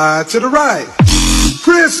 Slide to the right.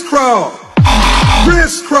 Crisscross.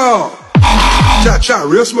 Crisscross. Cha-cha,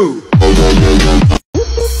 real smooth.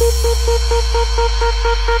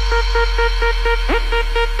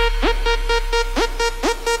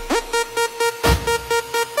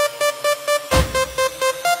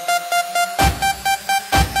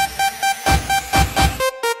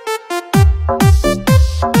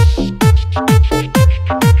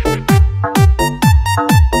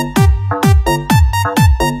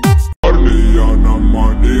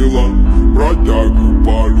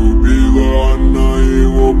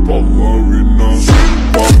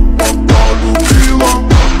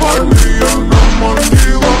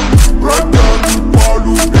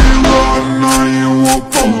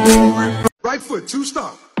 Right foot, two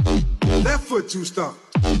stomp. Left foot, two stomp.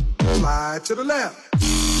 Slide to the left.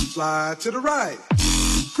 Slide to the right.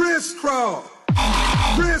 Crisscross.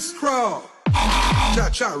 Crisscross.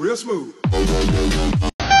 Cha-cha, real smooth.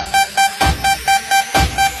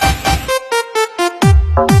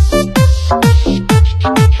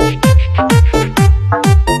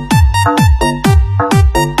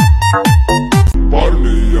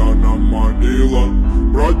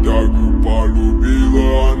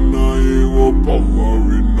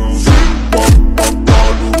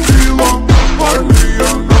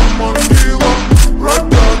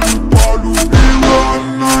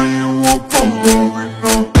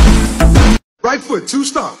 Right foot, two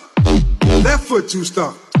stomp. Left foot, two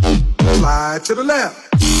stomp. Slide to the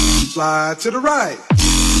left. Slide to the right.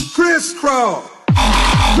 Crisscross.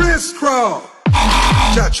 Crisscross.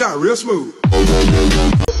 Cha-cha, real smooth.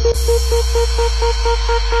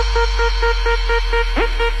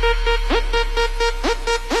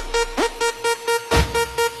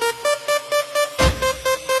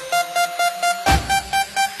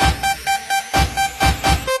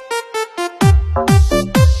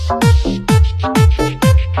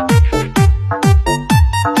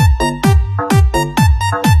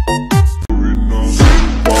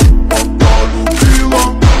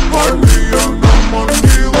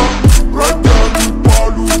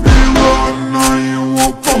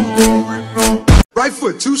 Right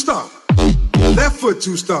foot, two stomp. Left foot,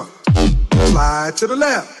 two stomp. Slide to the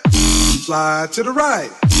left. Slide to the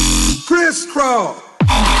right. Crisscross.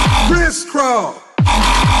 Crisscross.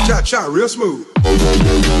 Cha-cha, real smooth.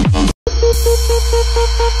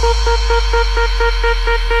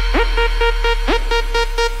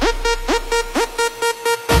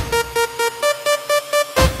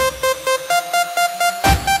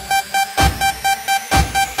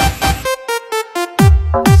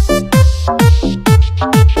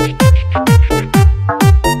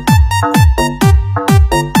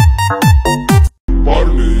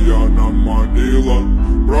 Party on a money.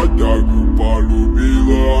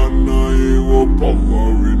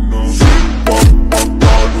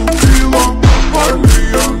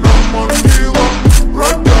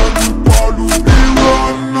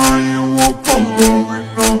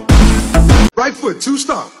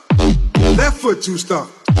 foot two stomp.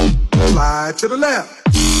 Slide to the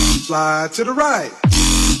left. Slide to the right.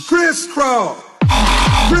 Crisscross.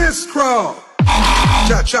 Crisscross.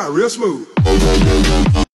 Cha-cha, real smooth.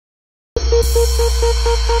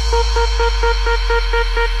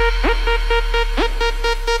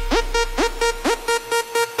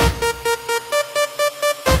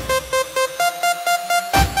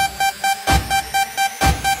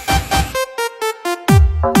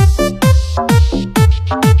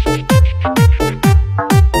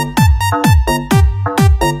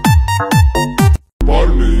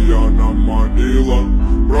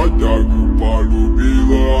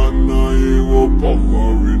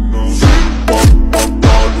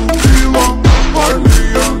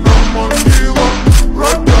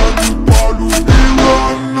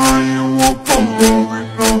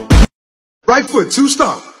 Right foot two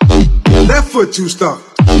stomp. Left foot two stomp.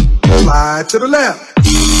 Slide to the left.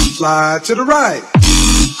 Slide to the right.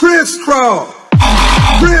 Crisscross.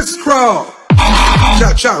 Crisscross.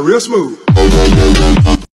 Cha-cha, real smooth.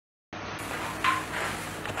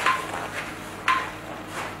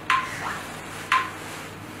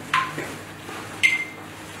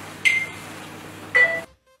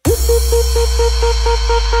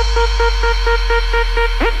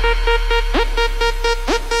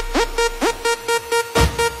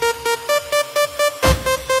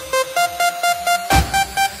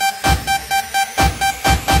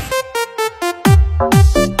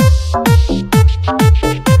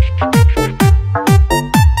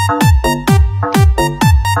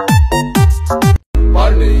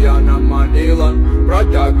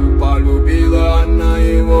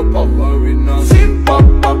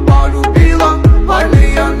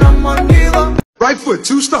 Right foot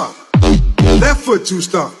two stomp. Left foot two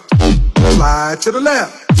stomp. Slide to the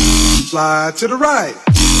left. Slide to the right.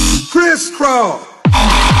 Crisscross.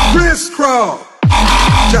 Crisscross.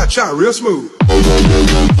 Cha-cha, real smooth.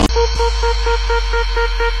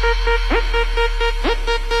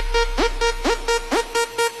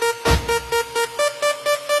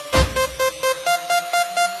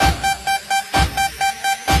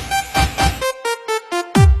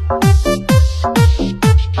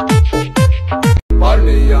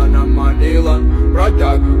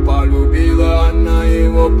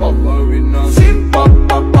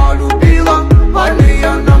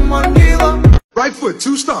 Right foot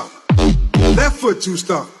two stomp. Left foot two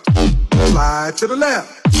stomp. Slide to the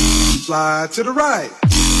left. Slide to the right.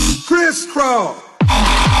 Crisscross.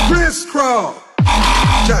 Crisscross.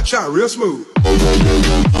 Cha-cha, real smooth.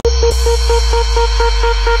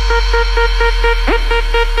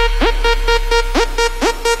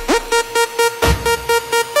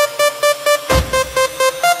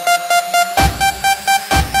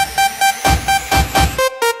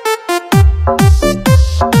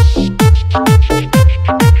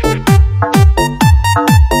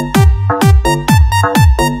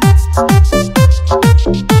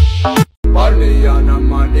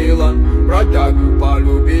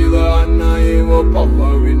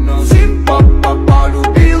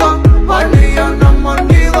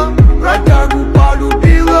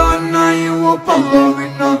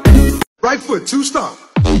 Right foot two stomp.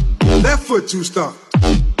 Left foot two stomp.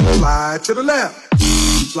 Slide to the left.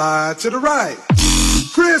 Slide to the right.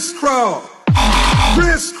 Crisscross.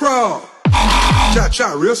 Crisscross.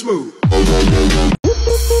 Cha-cha, real smooth.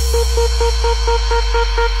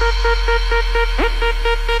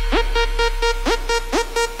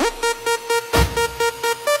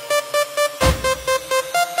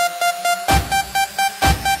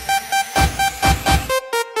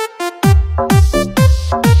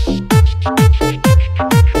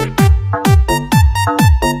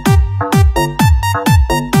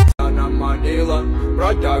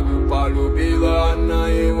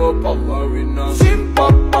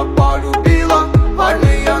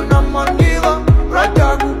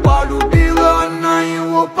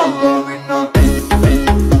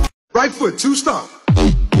 Right foot two stomp.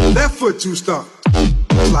 Left foot two stomp.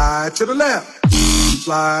 Slide to the left.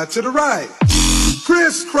 Slide to the right.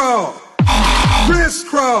 Crisscross.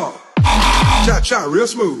 Crisscross. Cha-cha, real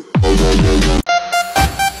smooth.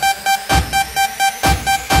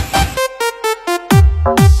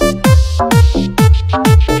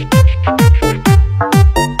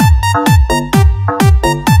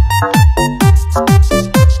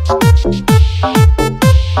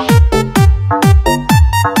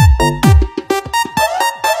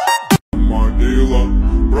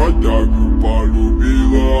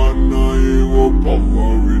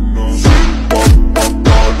 Половина.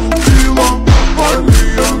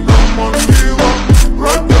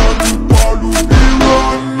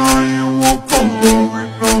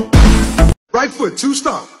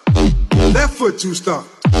 two stomp.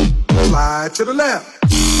 Slide to the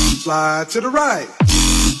left, slide to the right.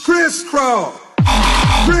 Crisscross,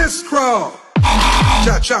 crisscross.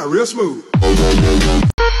 Cha-cha, real smooth.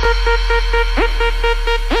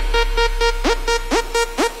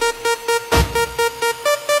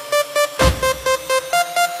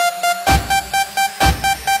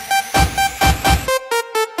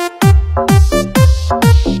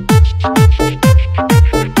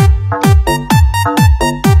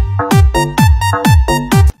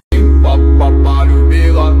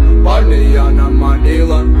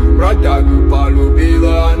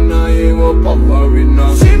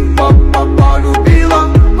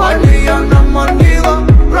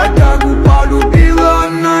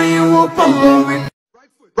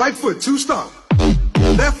 Right foot, two stomp.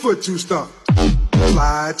 Left foot, two stomp.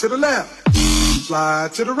 Slide to the left,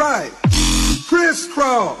 slide to the right.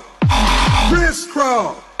 Crisscross,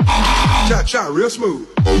 crisscross. Cha-cha, real smooth.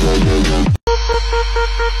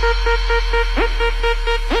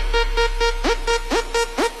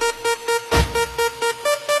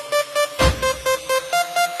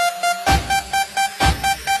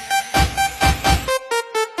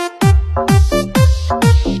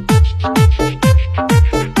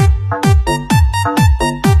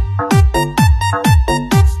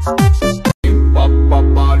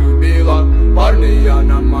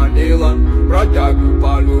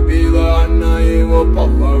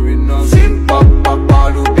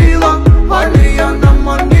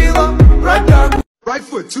 Right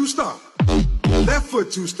foot, two stomp. Left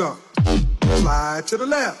foot, two stomp. Slide to the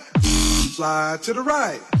left, slide to the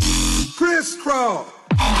right. Crisscross,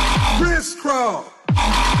 crisscross.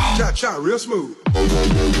 Cha-cha, real smooth.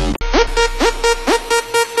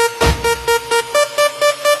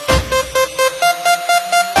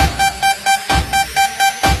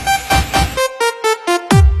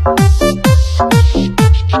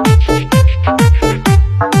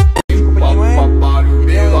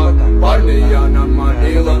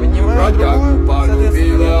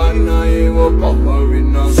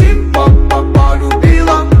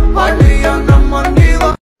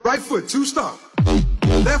 Right foot, two stomp.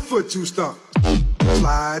 Left foot, two stomp.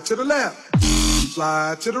 Slide to the left,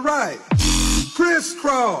 slide to the right.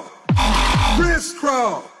 Crisscross,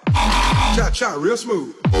 crisscross. Cha-cha, real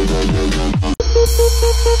smooth.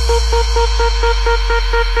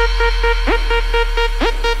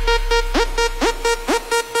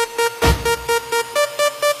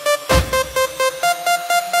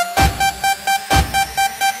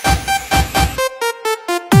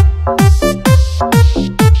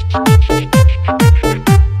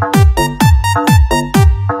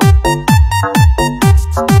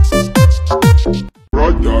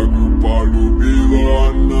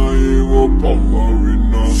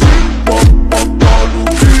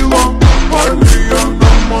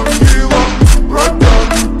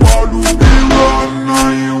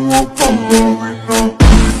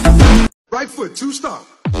 Right foot, two stomp.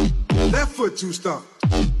 Left foot, two stomp.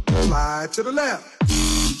 Slide to the left,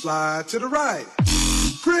 slide to the right.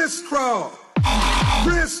 Crisscross,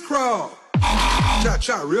 crisscross.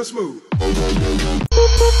 Cha-cha, real smooth.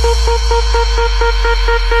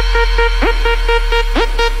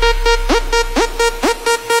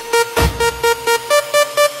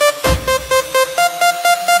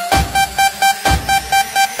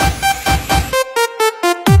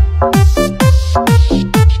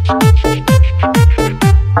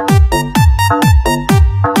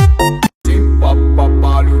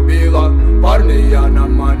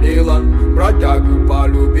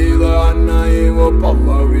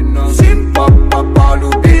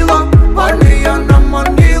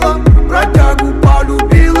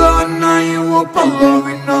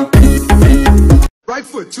 Right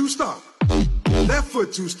foot, two stomp. Left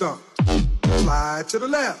foot, two stomp. Slide to the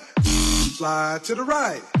left, slide to the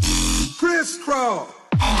right. Crisscross,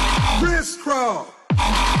 crisscross.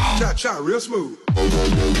 Cha-cha, real smooth.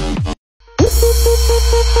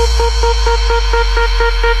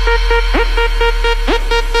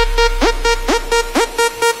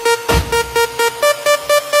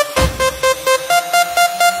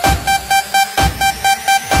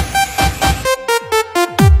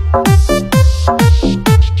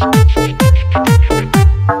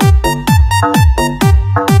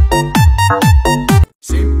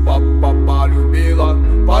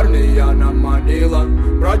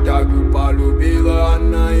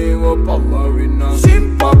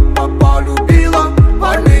 Полюбила,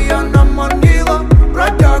 парня я наманила,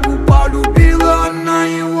 бродягу полюбила.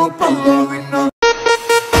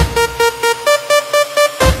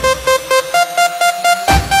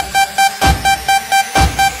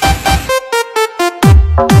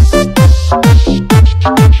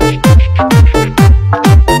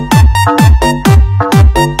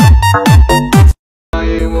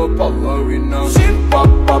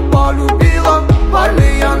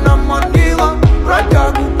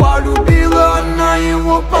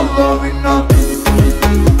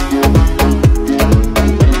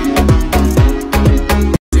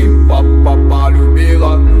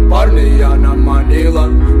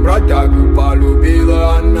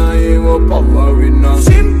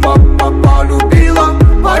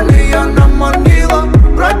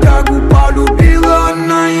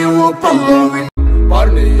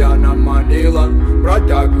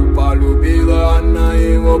 полюбила, она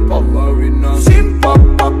его половина. Симпа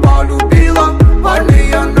полюбила,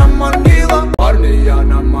 парня она манила, парня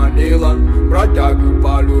она манила. Бродягу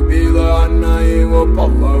полюбила, она его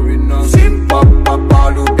половина. Симпа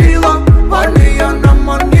полюбила, парня она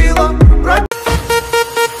манила.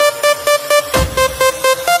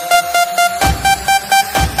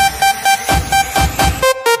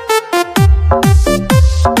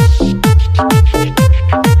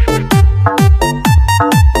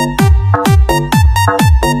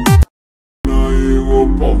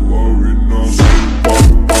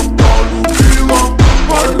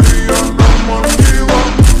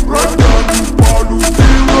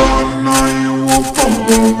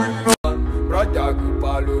 Бродягу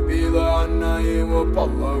полюбила, она его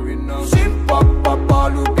половина. Симпа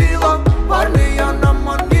полюбила, парня она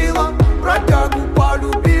манила. Бродягу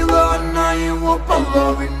полюбила, она его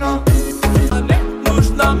половина.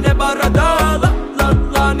 Нужна мне борода,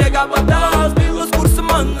 ла-ла-ла, нега вода, сбила с курса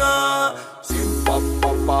мана. Симпа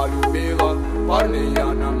полюбила, парня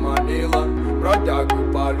она манила.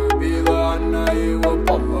 Бродягу полюбила, она его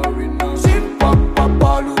половина. Симпа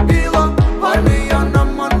полюбила, парня она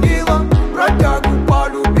манила. Бродягу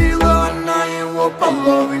полюбила, она его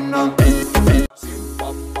половина. Симпа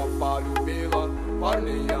полюбила,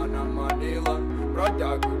 парня она манила.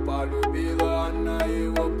 Бродягу полюбила, она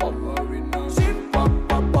его половина. Симпа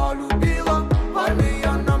полюбила, парня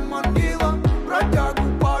она манила. Бродягу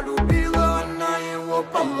полюбила, она его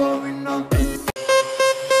половина.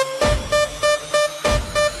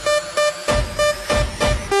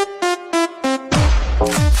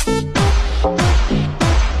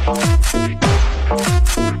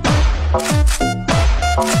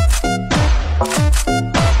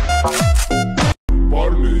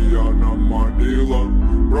 Парня она манила,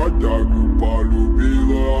 бродягу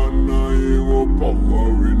полюбила, она его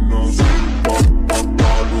половина.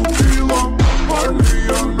 Полюбила,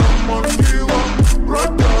 парня она манила,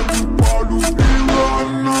 бродягу полюбила,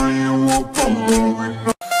 она его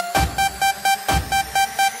половина.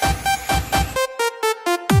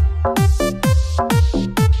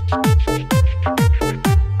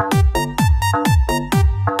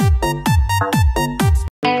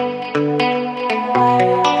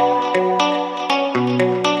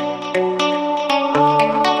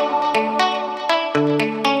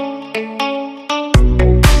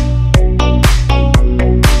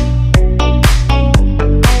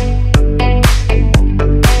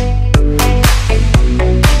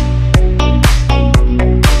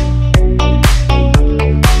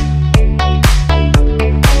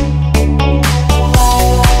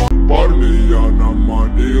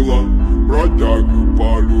 Бродягу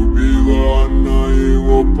полюбила, она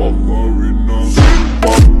его половина.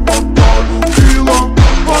 Полюбила,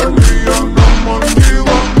 парня она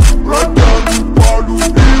манила. Бродягу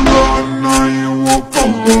полюбила, она его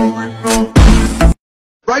половина.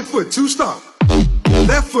 Right foot, two stomp.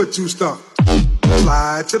 Left foot, two stomp.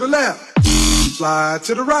 Slide to the left. Slide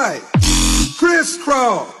to the right.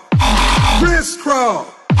 Crisscross. Crisscross.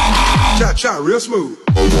 Cha-cha, real smooth.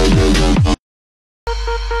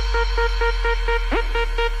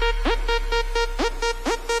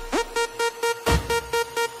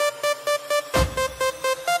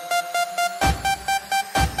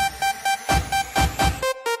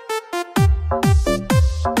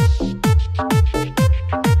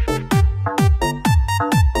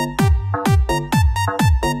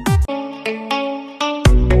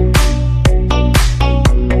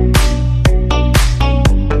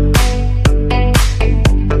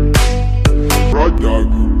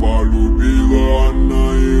 Бродягу полюбила, она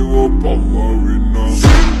его половина.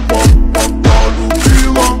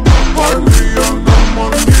 Полюбила, парня она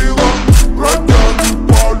манила. Бродягу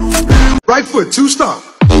полюбила. Right foot, two stomp.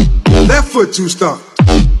 Left foot, two stomp.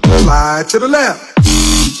 Slide to the left.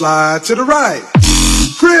 Slide to the right.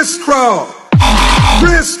 Crisscross.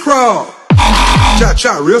 Crisscross.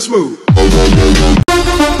 Cha-cha, real smooth. Ding, ding.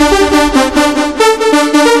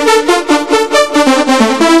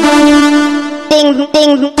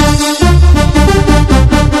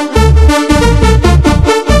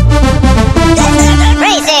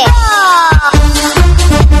 Crazy. Ding.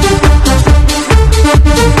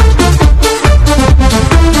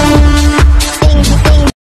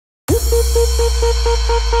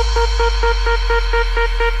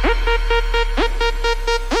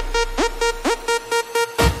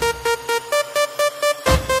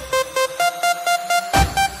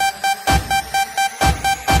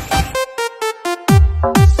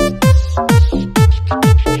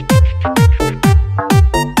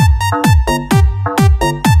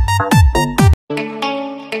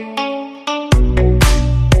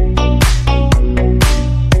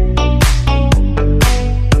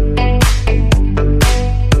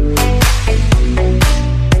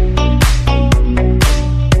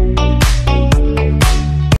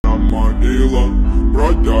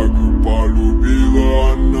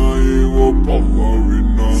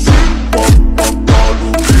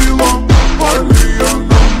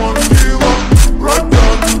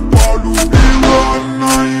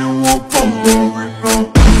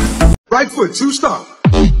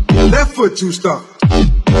 two stomp.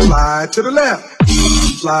 Slide to the left,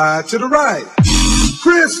 slide to the right.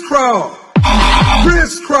 Crisscross,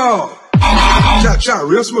 crisscross. Cha-cha,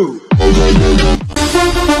 real smooth. Ding, ding.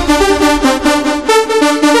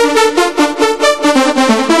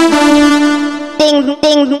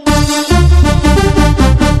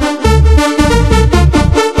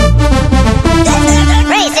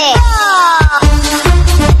 Crazy.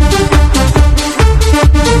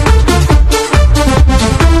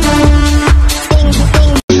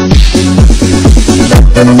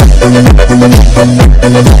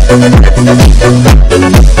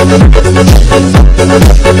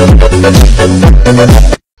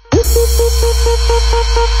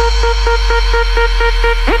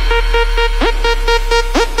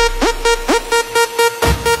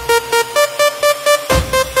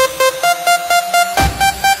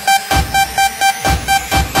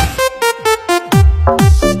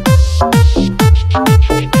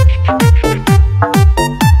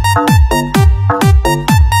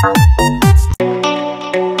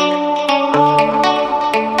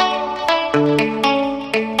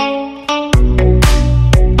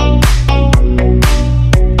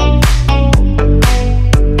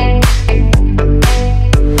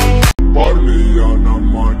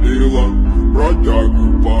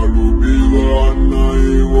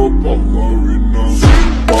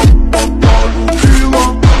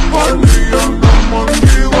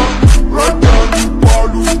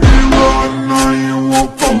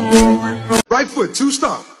 Right foot, two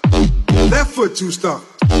stomp. Left foot, two stomp.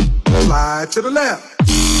 Slide to the left,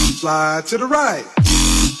 slide to the right.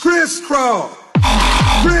 Crisscross,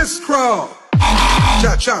 crisscross.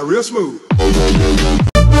 Cha-cha, real smooth.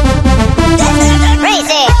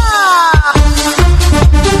 Crazy.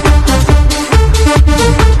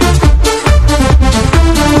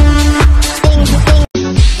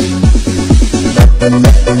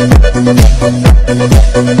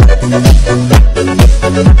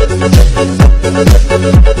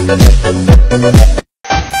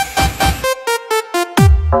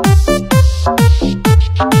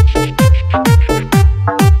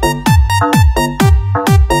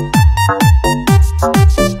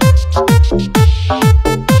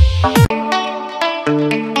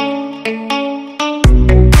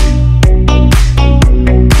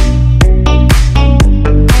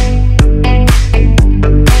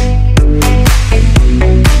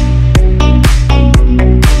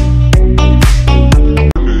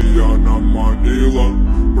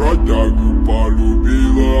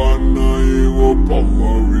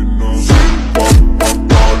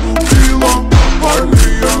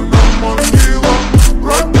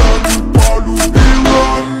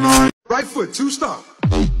 Right foot, two stomp.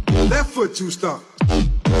 Left foot, two stomp.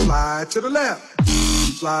 Slide to the left,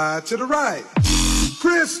 slide to the right.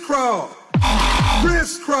 Crisscross,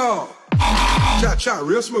 crisscross. Cha-cha,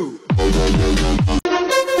 real smooth.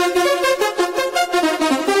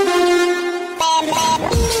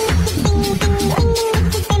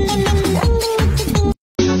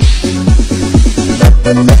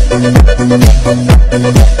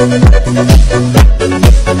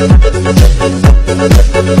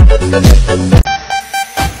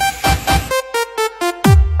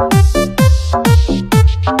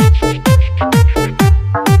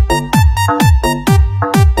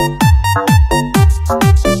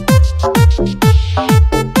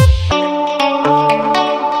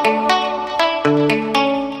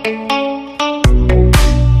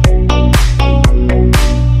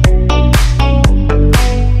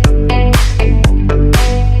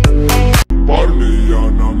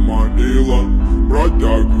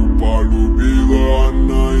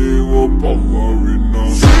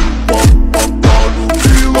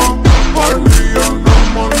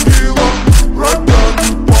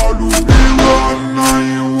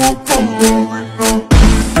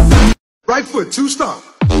 Right foot, two stomp.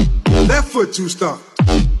 Left foot, two stomp.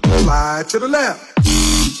 Slide to the left,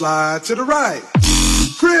 slide to the right.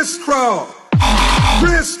 Crisscross,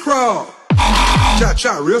 crisscross.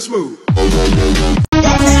 Cha-cha, real smooth.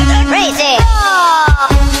 Crazy.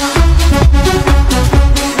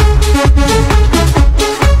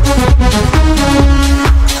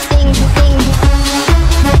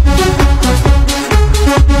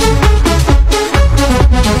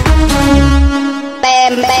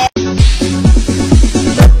 Bam, bam.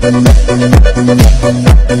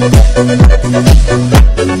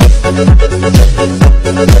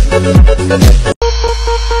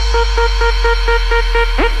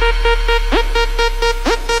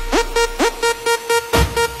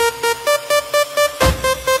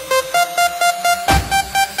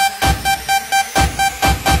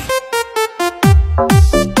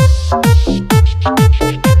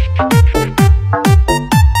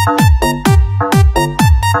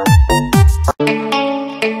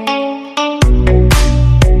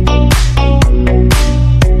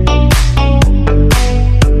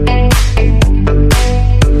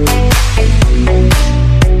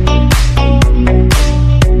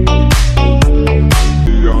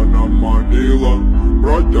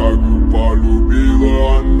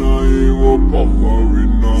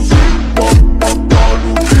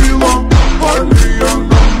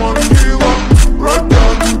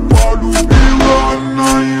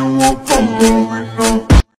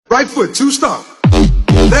 foot, two stomp.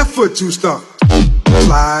 Left foot, two stomp.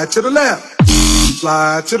 Slide to the left.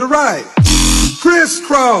 Slide to the right.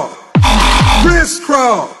 Crisscross.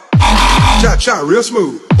 Crisscross. Cha-cha, real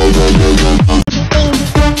smooth.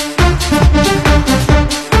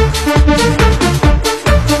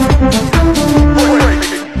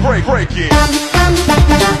 Break it.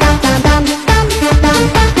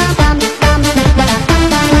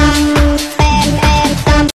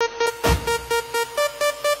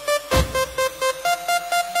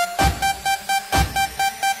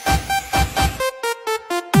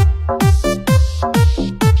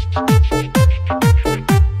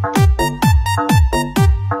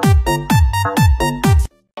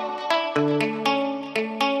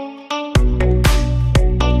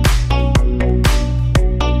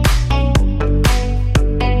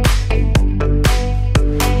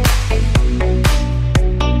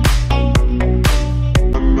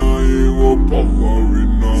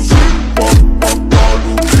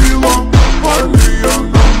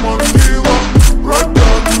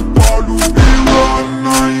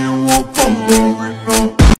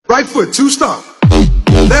 Right foot, two stomp.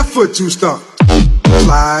 Left foot, two stomp.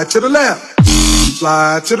 Slide to the left.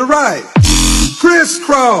 Slide to the right.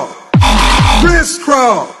 Crisscross.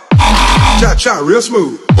 Crisscross. Cha-cha, real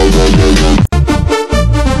smooth.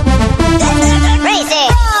 Crazy.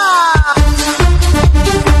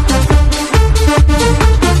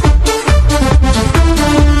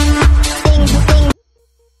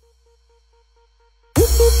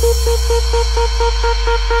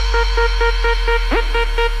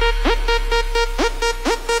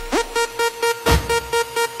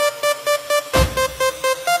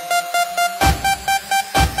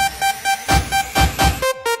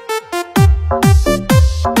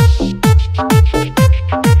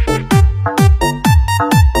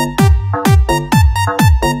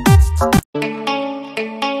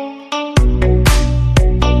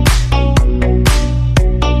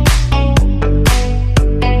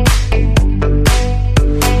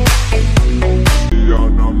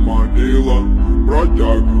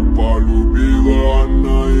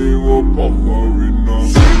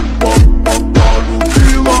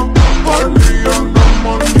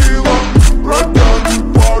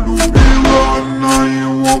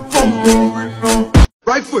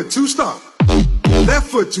 Right foot, two stomp. Left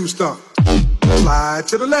foot, two stomp. Slide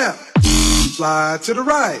to the left. Slide to the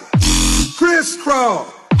right.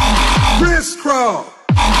 Crisscross. Crisscross.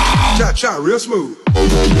 Cha-cha, real smooth.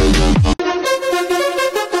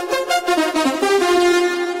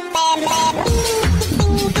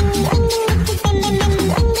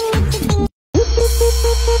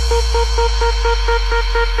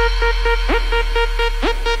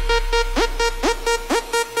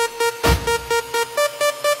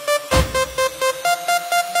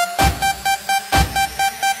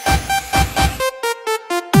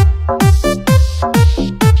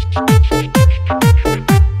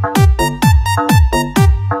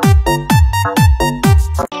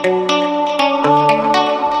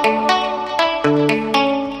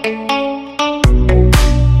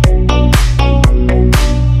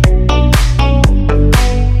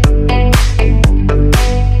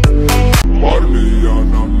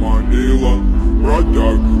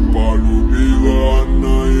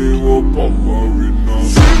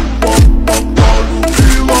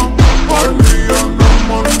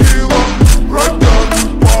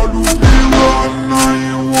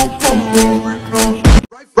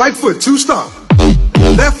 Right foot, two stomp.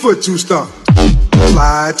 Left foot, two stomp.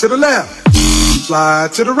 Slide to the left.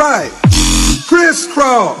 Slide to the right.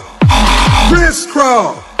 Crisscross.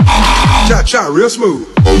 Crisscross. Cha-cha, real smooth.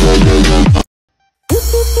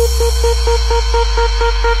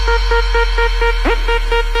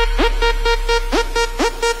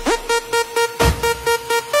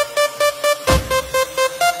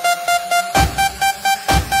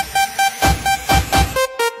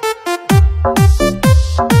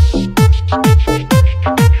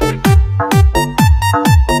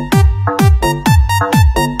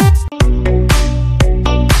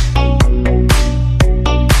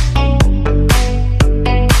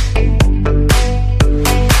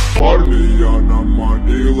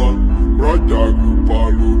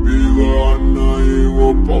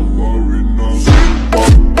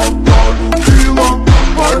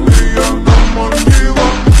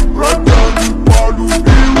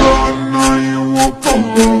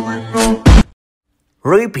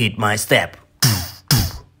 Repeat my step.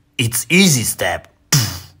 It's easy step.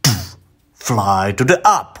 Fly to the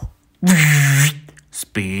up.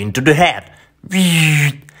 Spin to the head.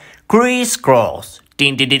 Crisscross.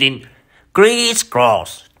 Din din din din.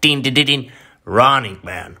 Crisscross. Din din din din. Running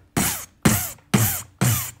man.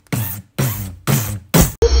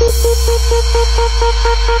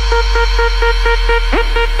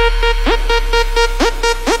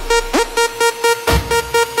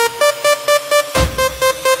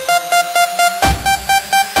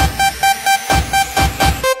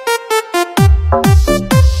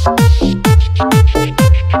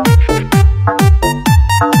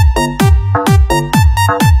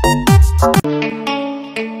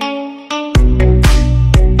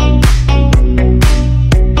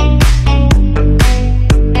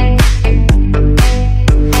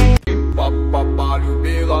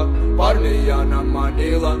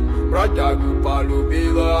 Бродягу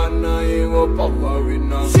полюбила, она его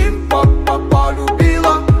половина. Симпа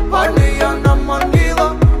полюбила, парня она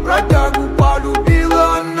манила. Бродягу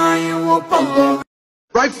полюбила, она его половина.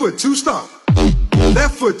 Right foot, two stomp.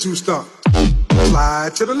 Left foot, two stomp.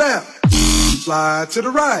 Slide to the left. Slide to the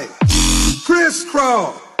right.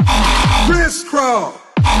 Crisscross. Crisscross.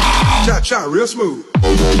 Cha-cha, real smooth.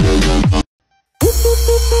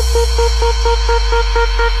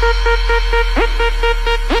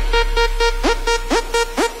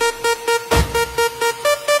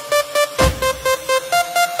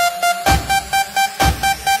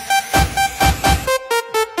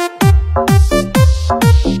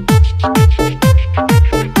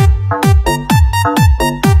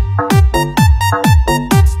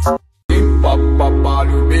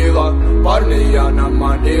 Парня она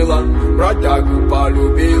манила, бродягу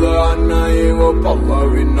полюбила, она его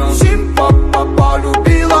половина. Симпа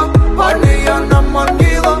полюбила, парня она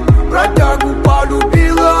манила, бродягу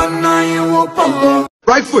полюбила, она его половина.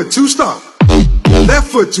 Right foot, two stomp. Left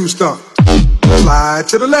foot, two stomp. Slide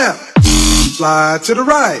to the left. Slide to the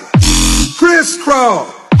right. Crisscross.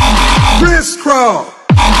 Crisscross.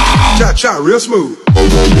 Cha-cha, real smooth.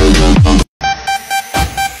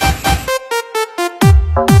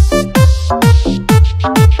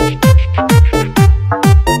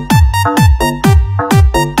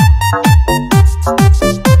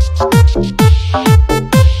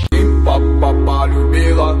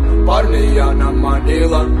 Парня она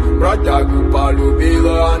манила, бродягу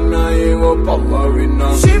полюбила, она его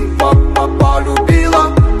половина. Симпа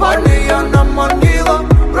полюбила, парня она манила,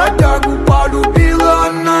 бродягу полюбила,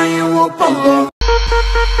 она его половина.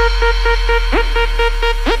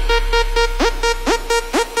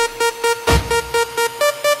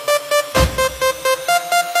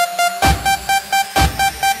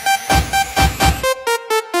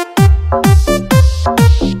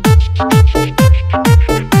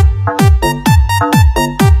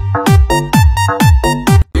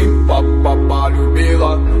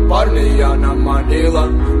 Парня она манила,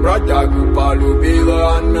 бродягу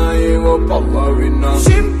полюбила, она его половина.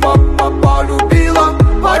 Симпа полюбила,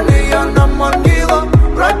 парня она манила,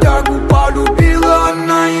 бродягу полюбила,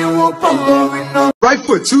 она его половина. Right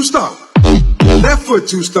foot, two stomp. Left foot,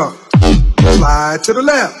 two stomp. Slide to the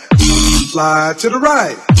left. Slide to the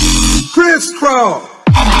right. Crisscross.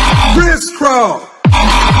 Crisscross.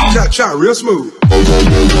 Cha-cha, real smooth.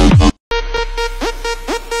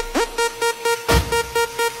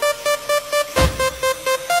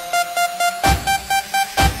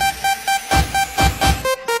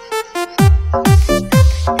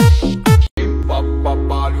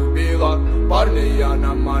 Парня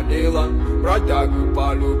она манила, бродягу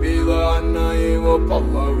полюбила, она его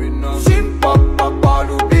половина. Симпа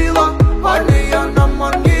полюбила, парня она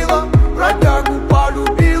манила, бродягу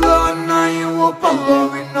полюбила, она его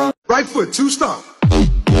половина. Right foot, two stomp.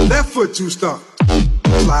 Left foot, two stomp.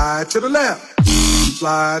 Slide to the left.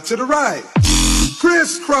 Slide to the right.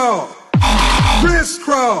 Crisscross.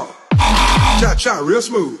 Crisscross. Cha-cha, real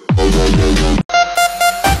smooth.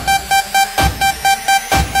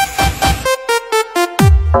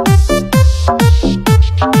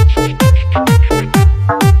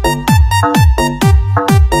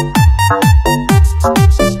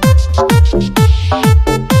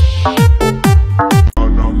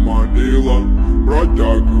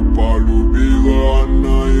 Бродягу полюбила,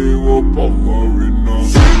 она его половина.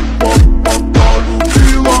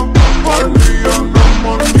 Полюбила, парня она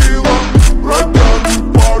манила. Бродягу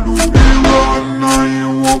полюбила, она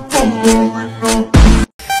его половина.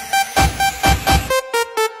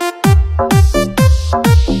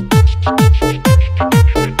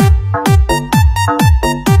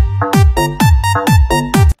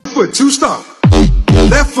 Foot, two stomp.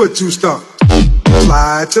 Left foot, two stomp.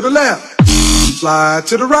 Slide to the left. Slide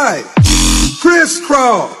to the right.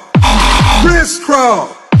 Crisscross. Crisscross.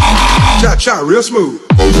 Cha-cha, real smooth.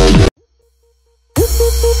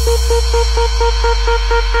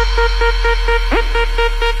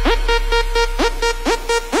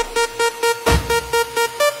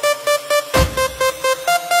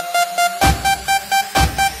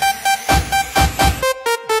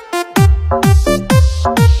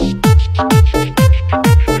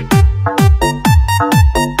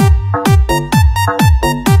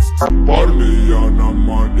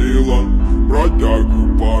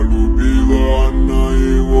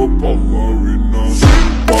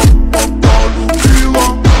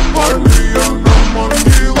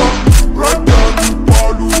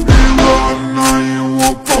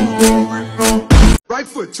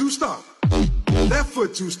 foot, two stomp. Left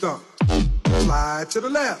foot, two stomp. Slide to the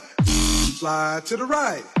left. Slide to the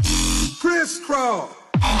right. Crisscross.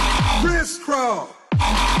 Crisscross.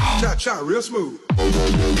 Cha-cha, real smooth.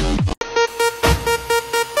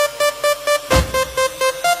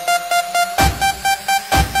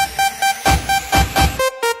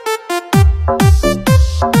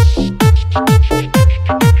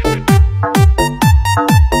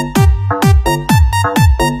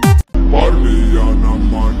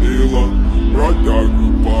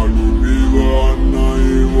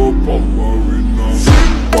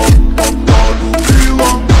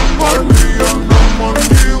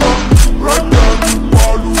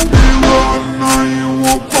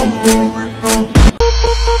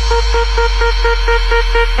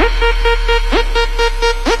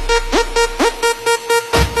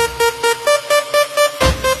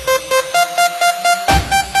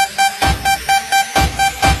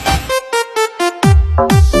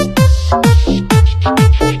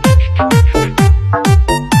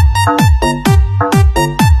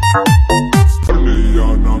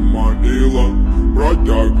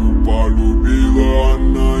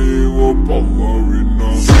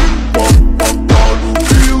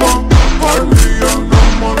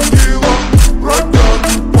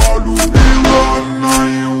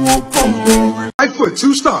 Right foot,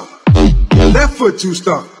 two stomp. Left foot, two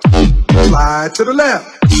stomp. Slide to the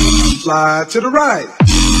left. Slide to the right.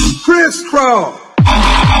 Crisscross.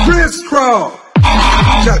 Crisscross.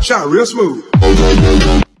 Cha-cha, real smooth.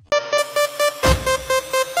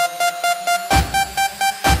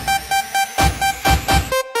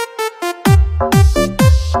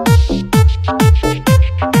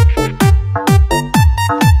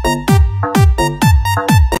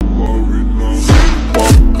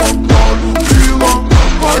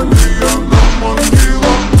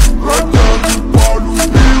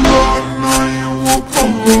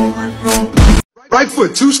 Right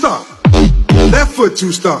foot, two stomp. Left foot,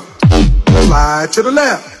 two stomp. Slide to the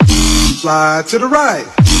left. Slide to the right.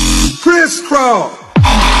 Crisscross.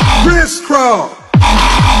 Crisscross.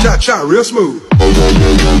 Cha-cha, real smooth.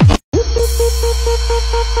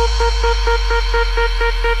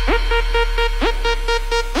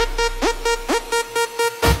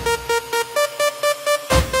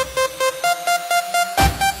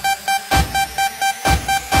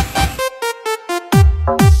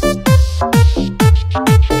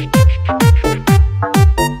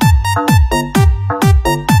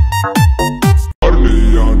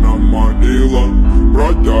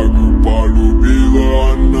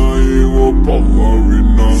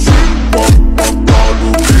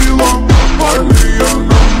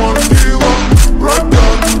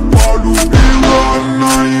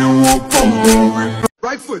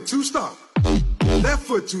 Right foot, two stomp. Left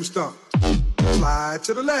foot, two stomp. Slide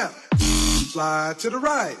to the left. Slide to the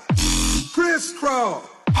right.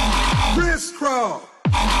 Crisscross. Crisscross.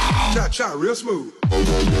 Cha-cha, real smooth.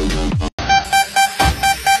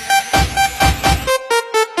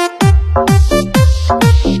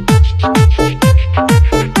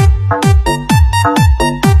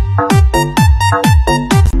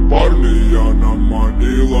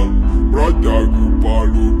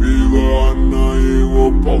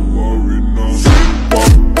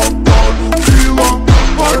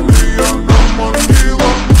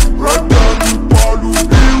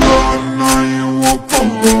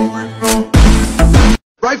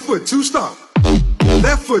 Right foot, two stomp.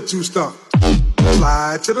 Left foot, two stomp.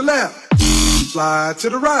 Slide to the left. Slide to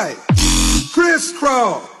the right.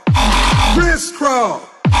 Crisscross. Crisscross.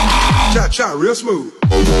 Cha-cha, real smooth.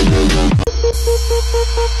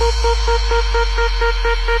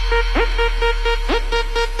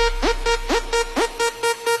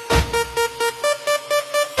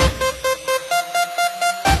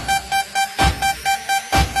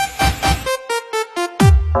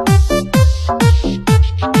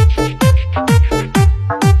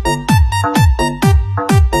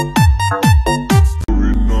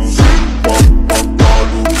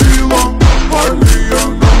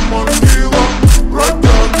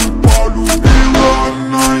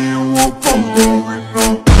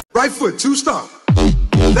 Right foot, two stomp.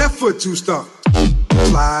 Left foot, two stomp.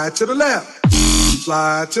 Slide to the left.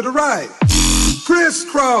 Slide to the right.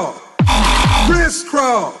 Crisscross.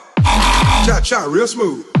 Crisscross. Cha-cha, real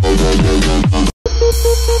smooth.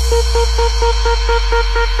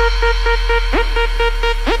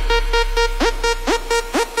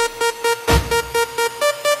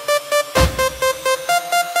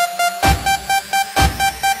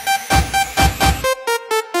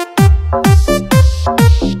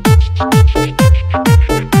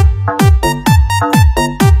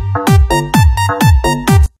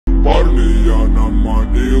 Parli, Anna,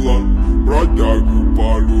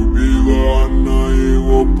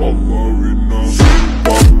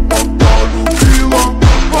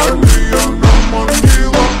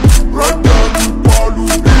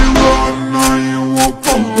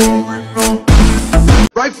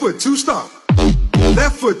 foot, two stomp.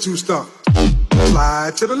 Left foot, two stomp.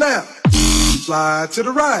 Slide to the left. Slide to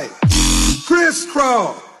the right.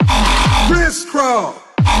 Crisscross. Crisscross.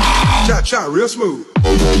 Cha-cha, real smooth.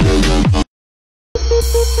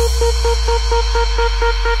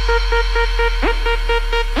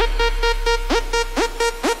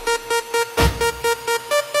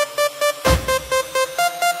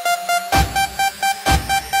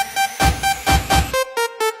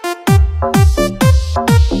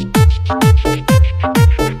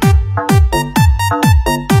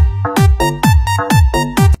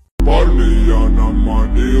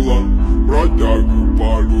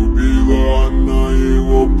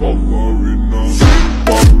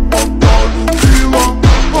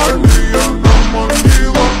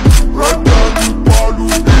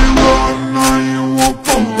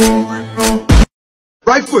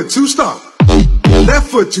 Right foot, two stomp. Left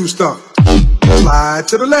foot, two stomp. Slide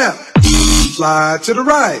to the left. Slide to the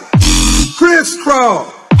right.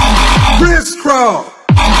 Crisscross. Crisscross.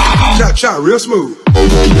 Cha-cha, real smooth.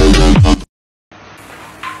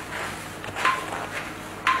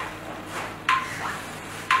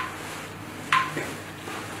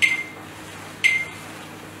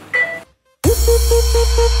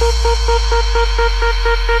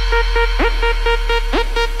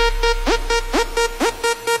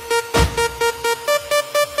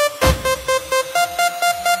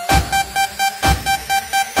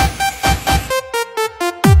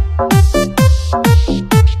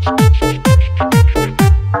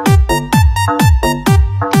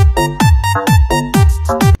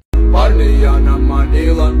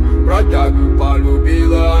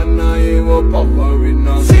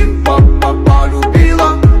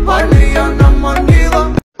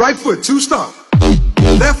 Right foot, two stomp.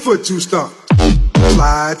 Left foot, two stomp.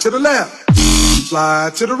 Slide to the left.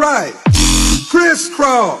 Slide to the right.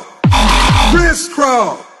 Crisscross.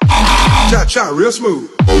 Crisscross. Cha-cha, real smooth.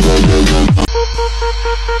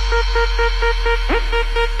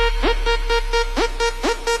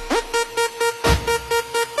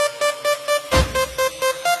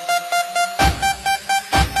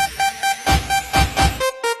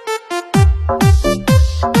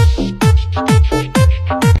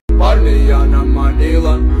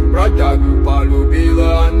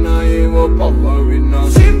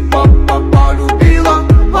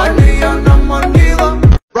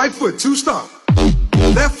 Right foot, two stomp.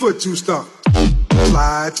 Left foot, two stomp.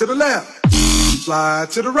 Slide to the left. Slide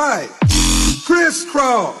to the right.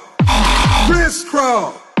 Crisscross.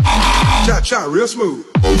 Crisscross. Cha-cha, real smooth.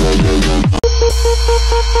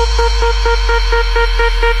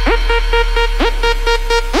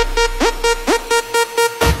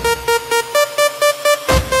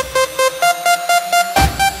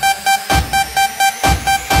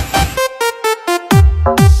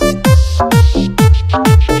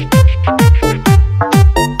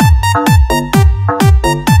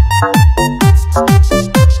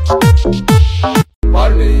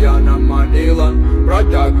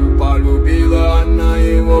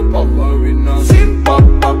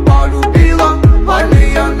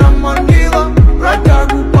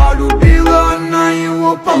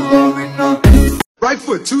 Right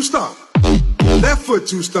foot, two stomp. Left foot,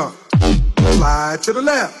 two stomp. Slide to the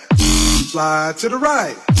left. Slide to the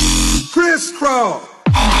right. Crisscross.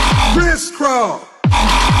 Crisscross.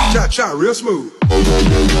 Cha-cha, real smooth.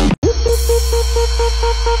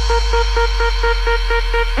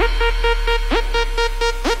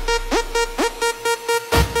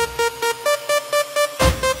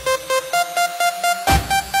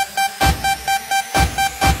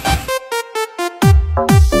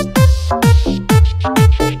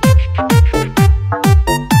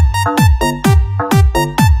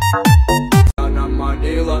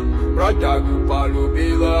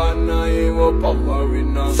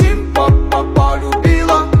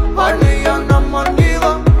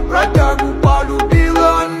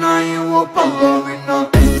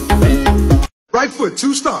 Right foot,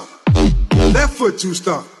 two stomp. Left foot, two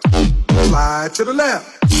stomp. Slide to the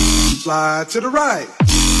left. Slide to the right.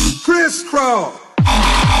 Crisscross.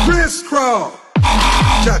 Crisscross.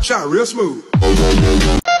 Cha-cha, real smooth.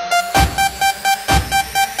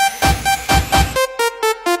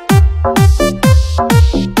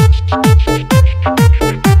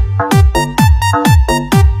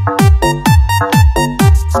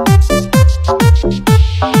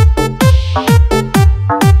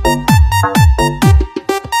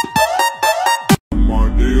 Половина.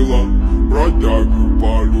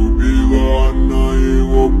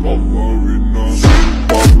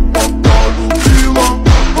 Полюбила,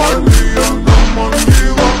 полюбила,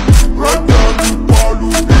 полюбила.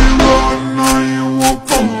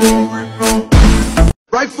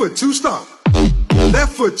 Right foot, two stomp.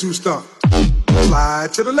 Left foot, two stomp.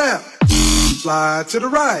 Slide to the left. Slide to the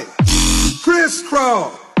right.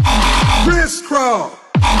 Crisscross. Crisscross.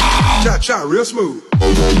 Cha-cha, real smooth.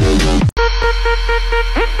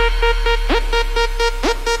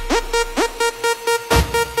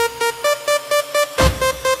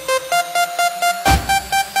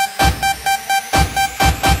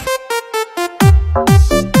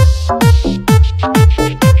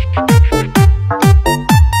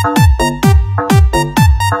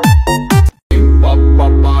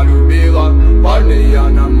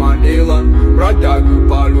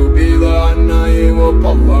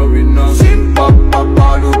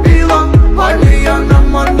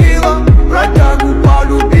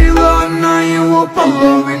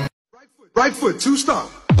 Right foot, two stomp.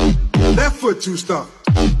 Left foot, two stomp.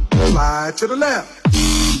 Slide to the left.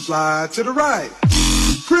 Slide to the right.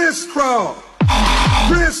 Crisscross.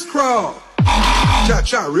 Crisscross.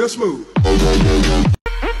 Cha-cha, real smooth.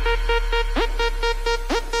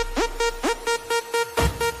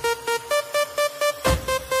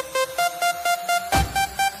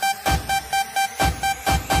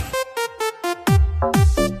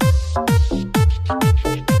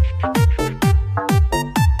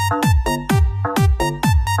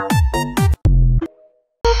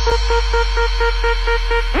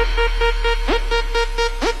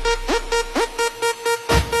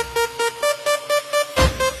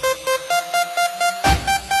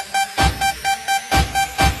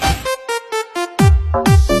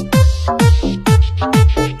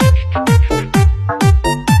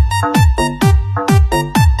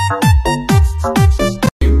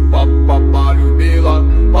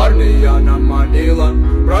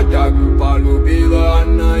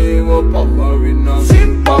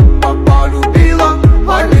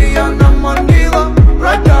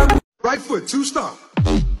 Right foot, two stomp.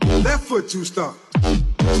 Left foot, two stomp.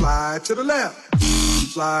 Slide to the left.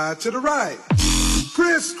 Slide to the right.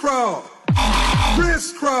 Crisscross.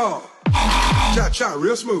 Crisscross. Cha-cha,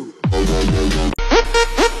 real smooth.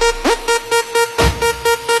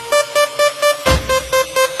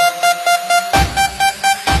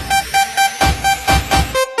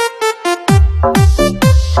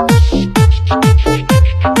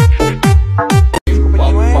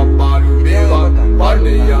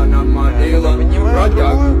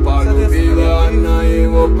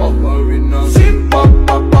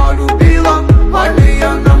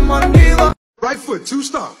 Right foot, two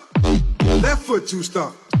stomp. Left foot, two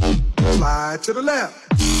stomp. Slide to the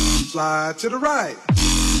left. Slide to the right.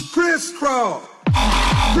 Crisscross.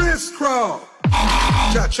 Crisscross.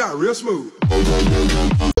 Cha-cha, real smooth.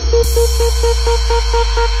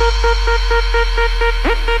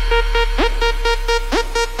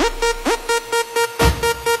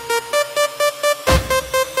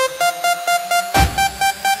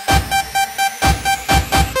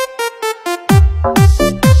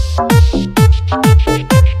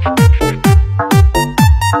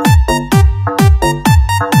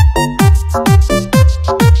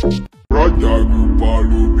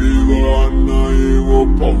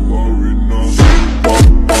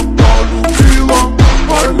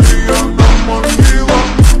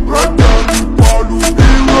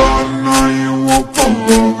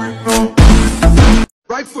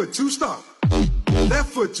 Right foot, two stomp. Left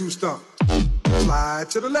foot, two stomp. Slide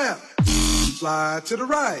to the left. Slide to the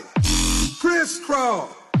right. Crisscross.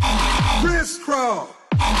 Crisscross.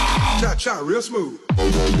 Cha-cha, real smooth.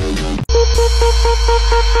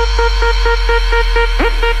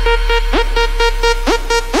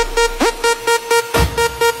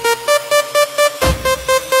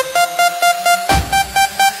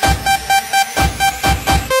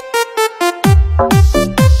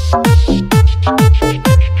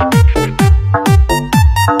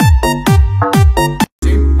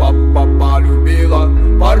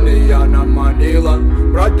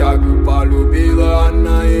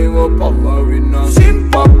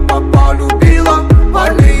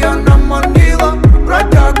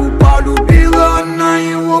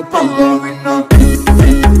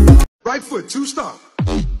 Right foot, two stomp.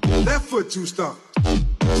 Left foot, two stomp.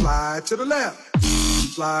 Slide to the left.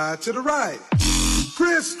 Slide to the right.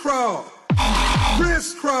 Crisscross.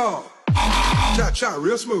 Crisscross. Cha-cha,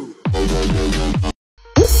 real smooth.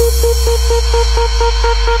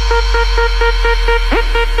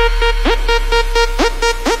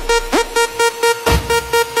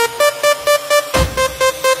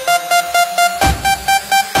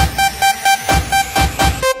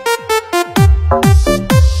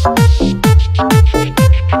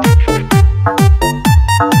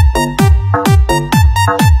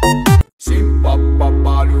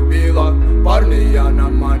 Полюбила, парня я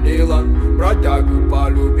наманила, бродягу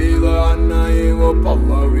полюбила.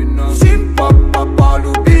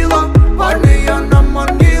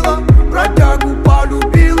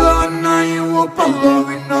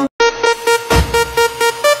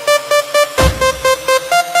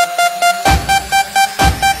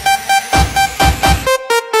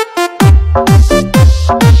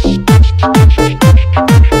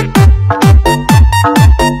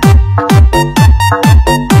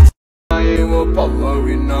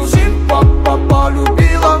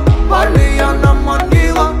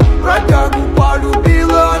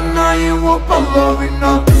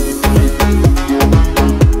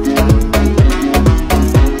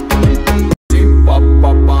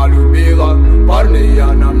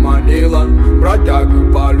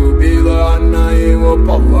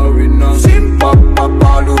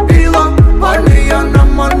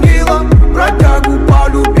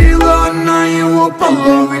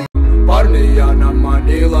 парня она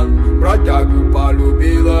манила, бродягу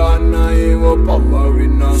полюбила, она его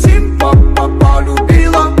половина. Симпа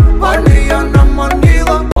полюбила, парня она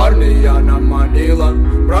манила, парня она манила,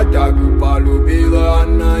 бродягу полюбила,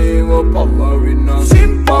 она его половина.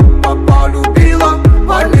 Симпа полюбила,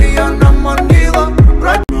 парня она манила,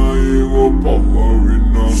 Она его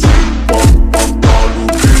половина. Симпа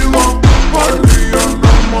полюбила, парня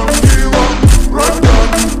она манила,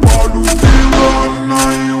 бродягу полюбила, она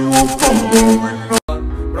его половина.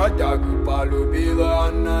 бродягу полюбила,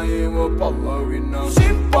 она его половина.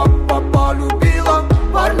 Симпа полюбила,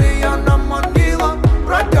 парня она манила,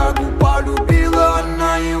 бродягу полюбила,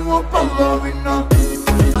 она его половина.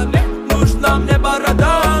 Нужна мне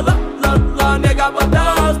борода, ла-ла-ла, нега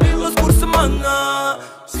вода, сбила с курса мана.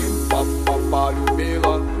 Симпа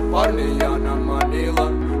полюбила, парня она манила,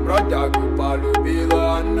 бродягу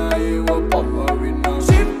полюбила, она его половина.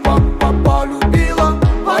 Симпа полюбила,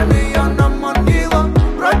 парня она манила,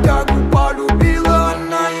 бродягу полюбила,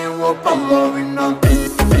 она его половина.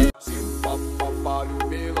 Симпа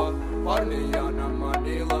полюбила, парня она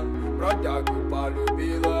манила, бродягу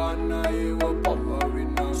полюбила, она его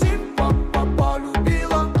половина. Симпа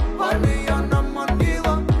полюбила, парня она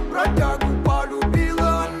манила, бродягу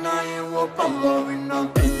полюбила, она его половина.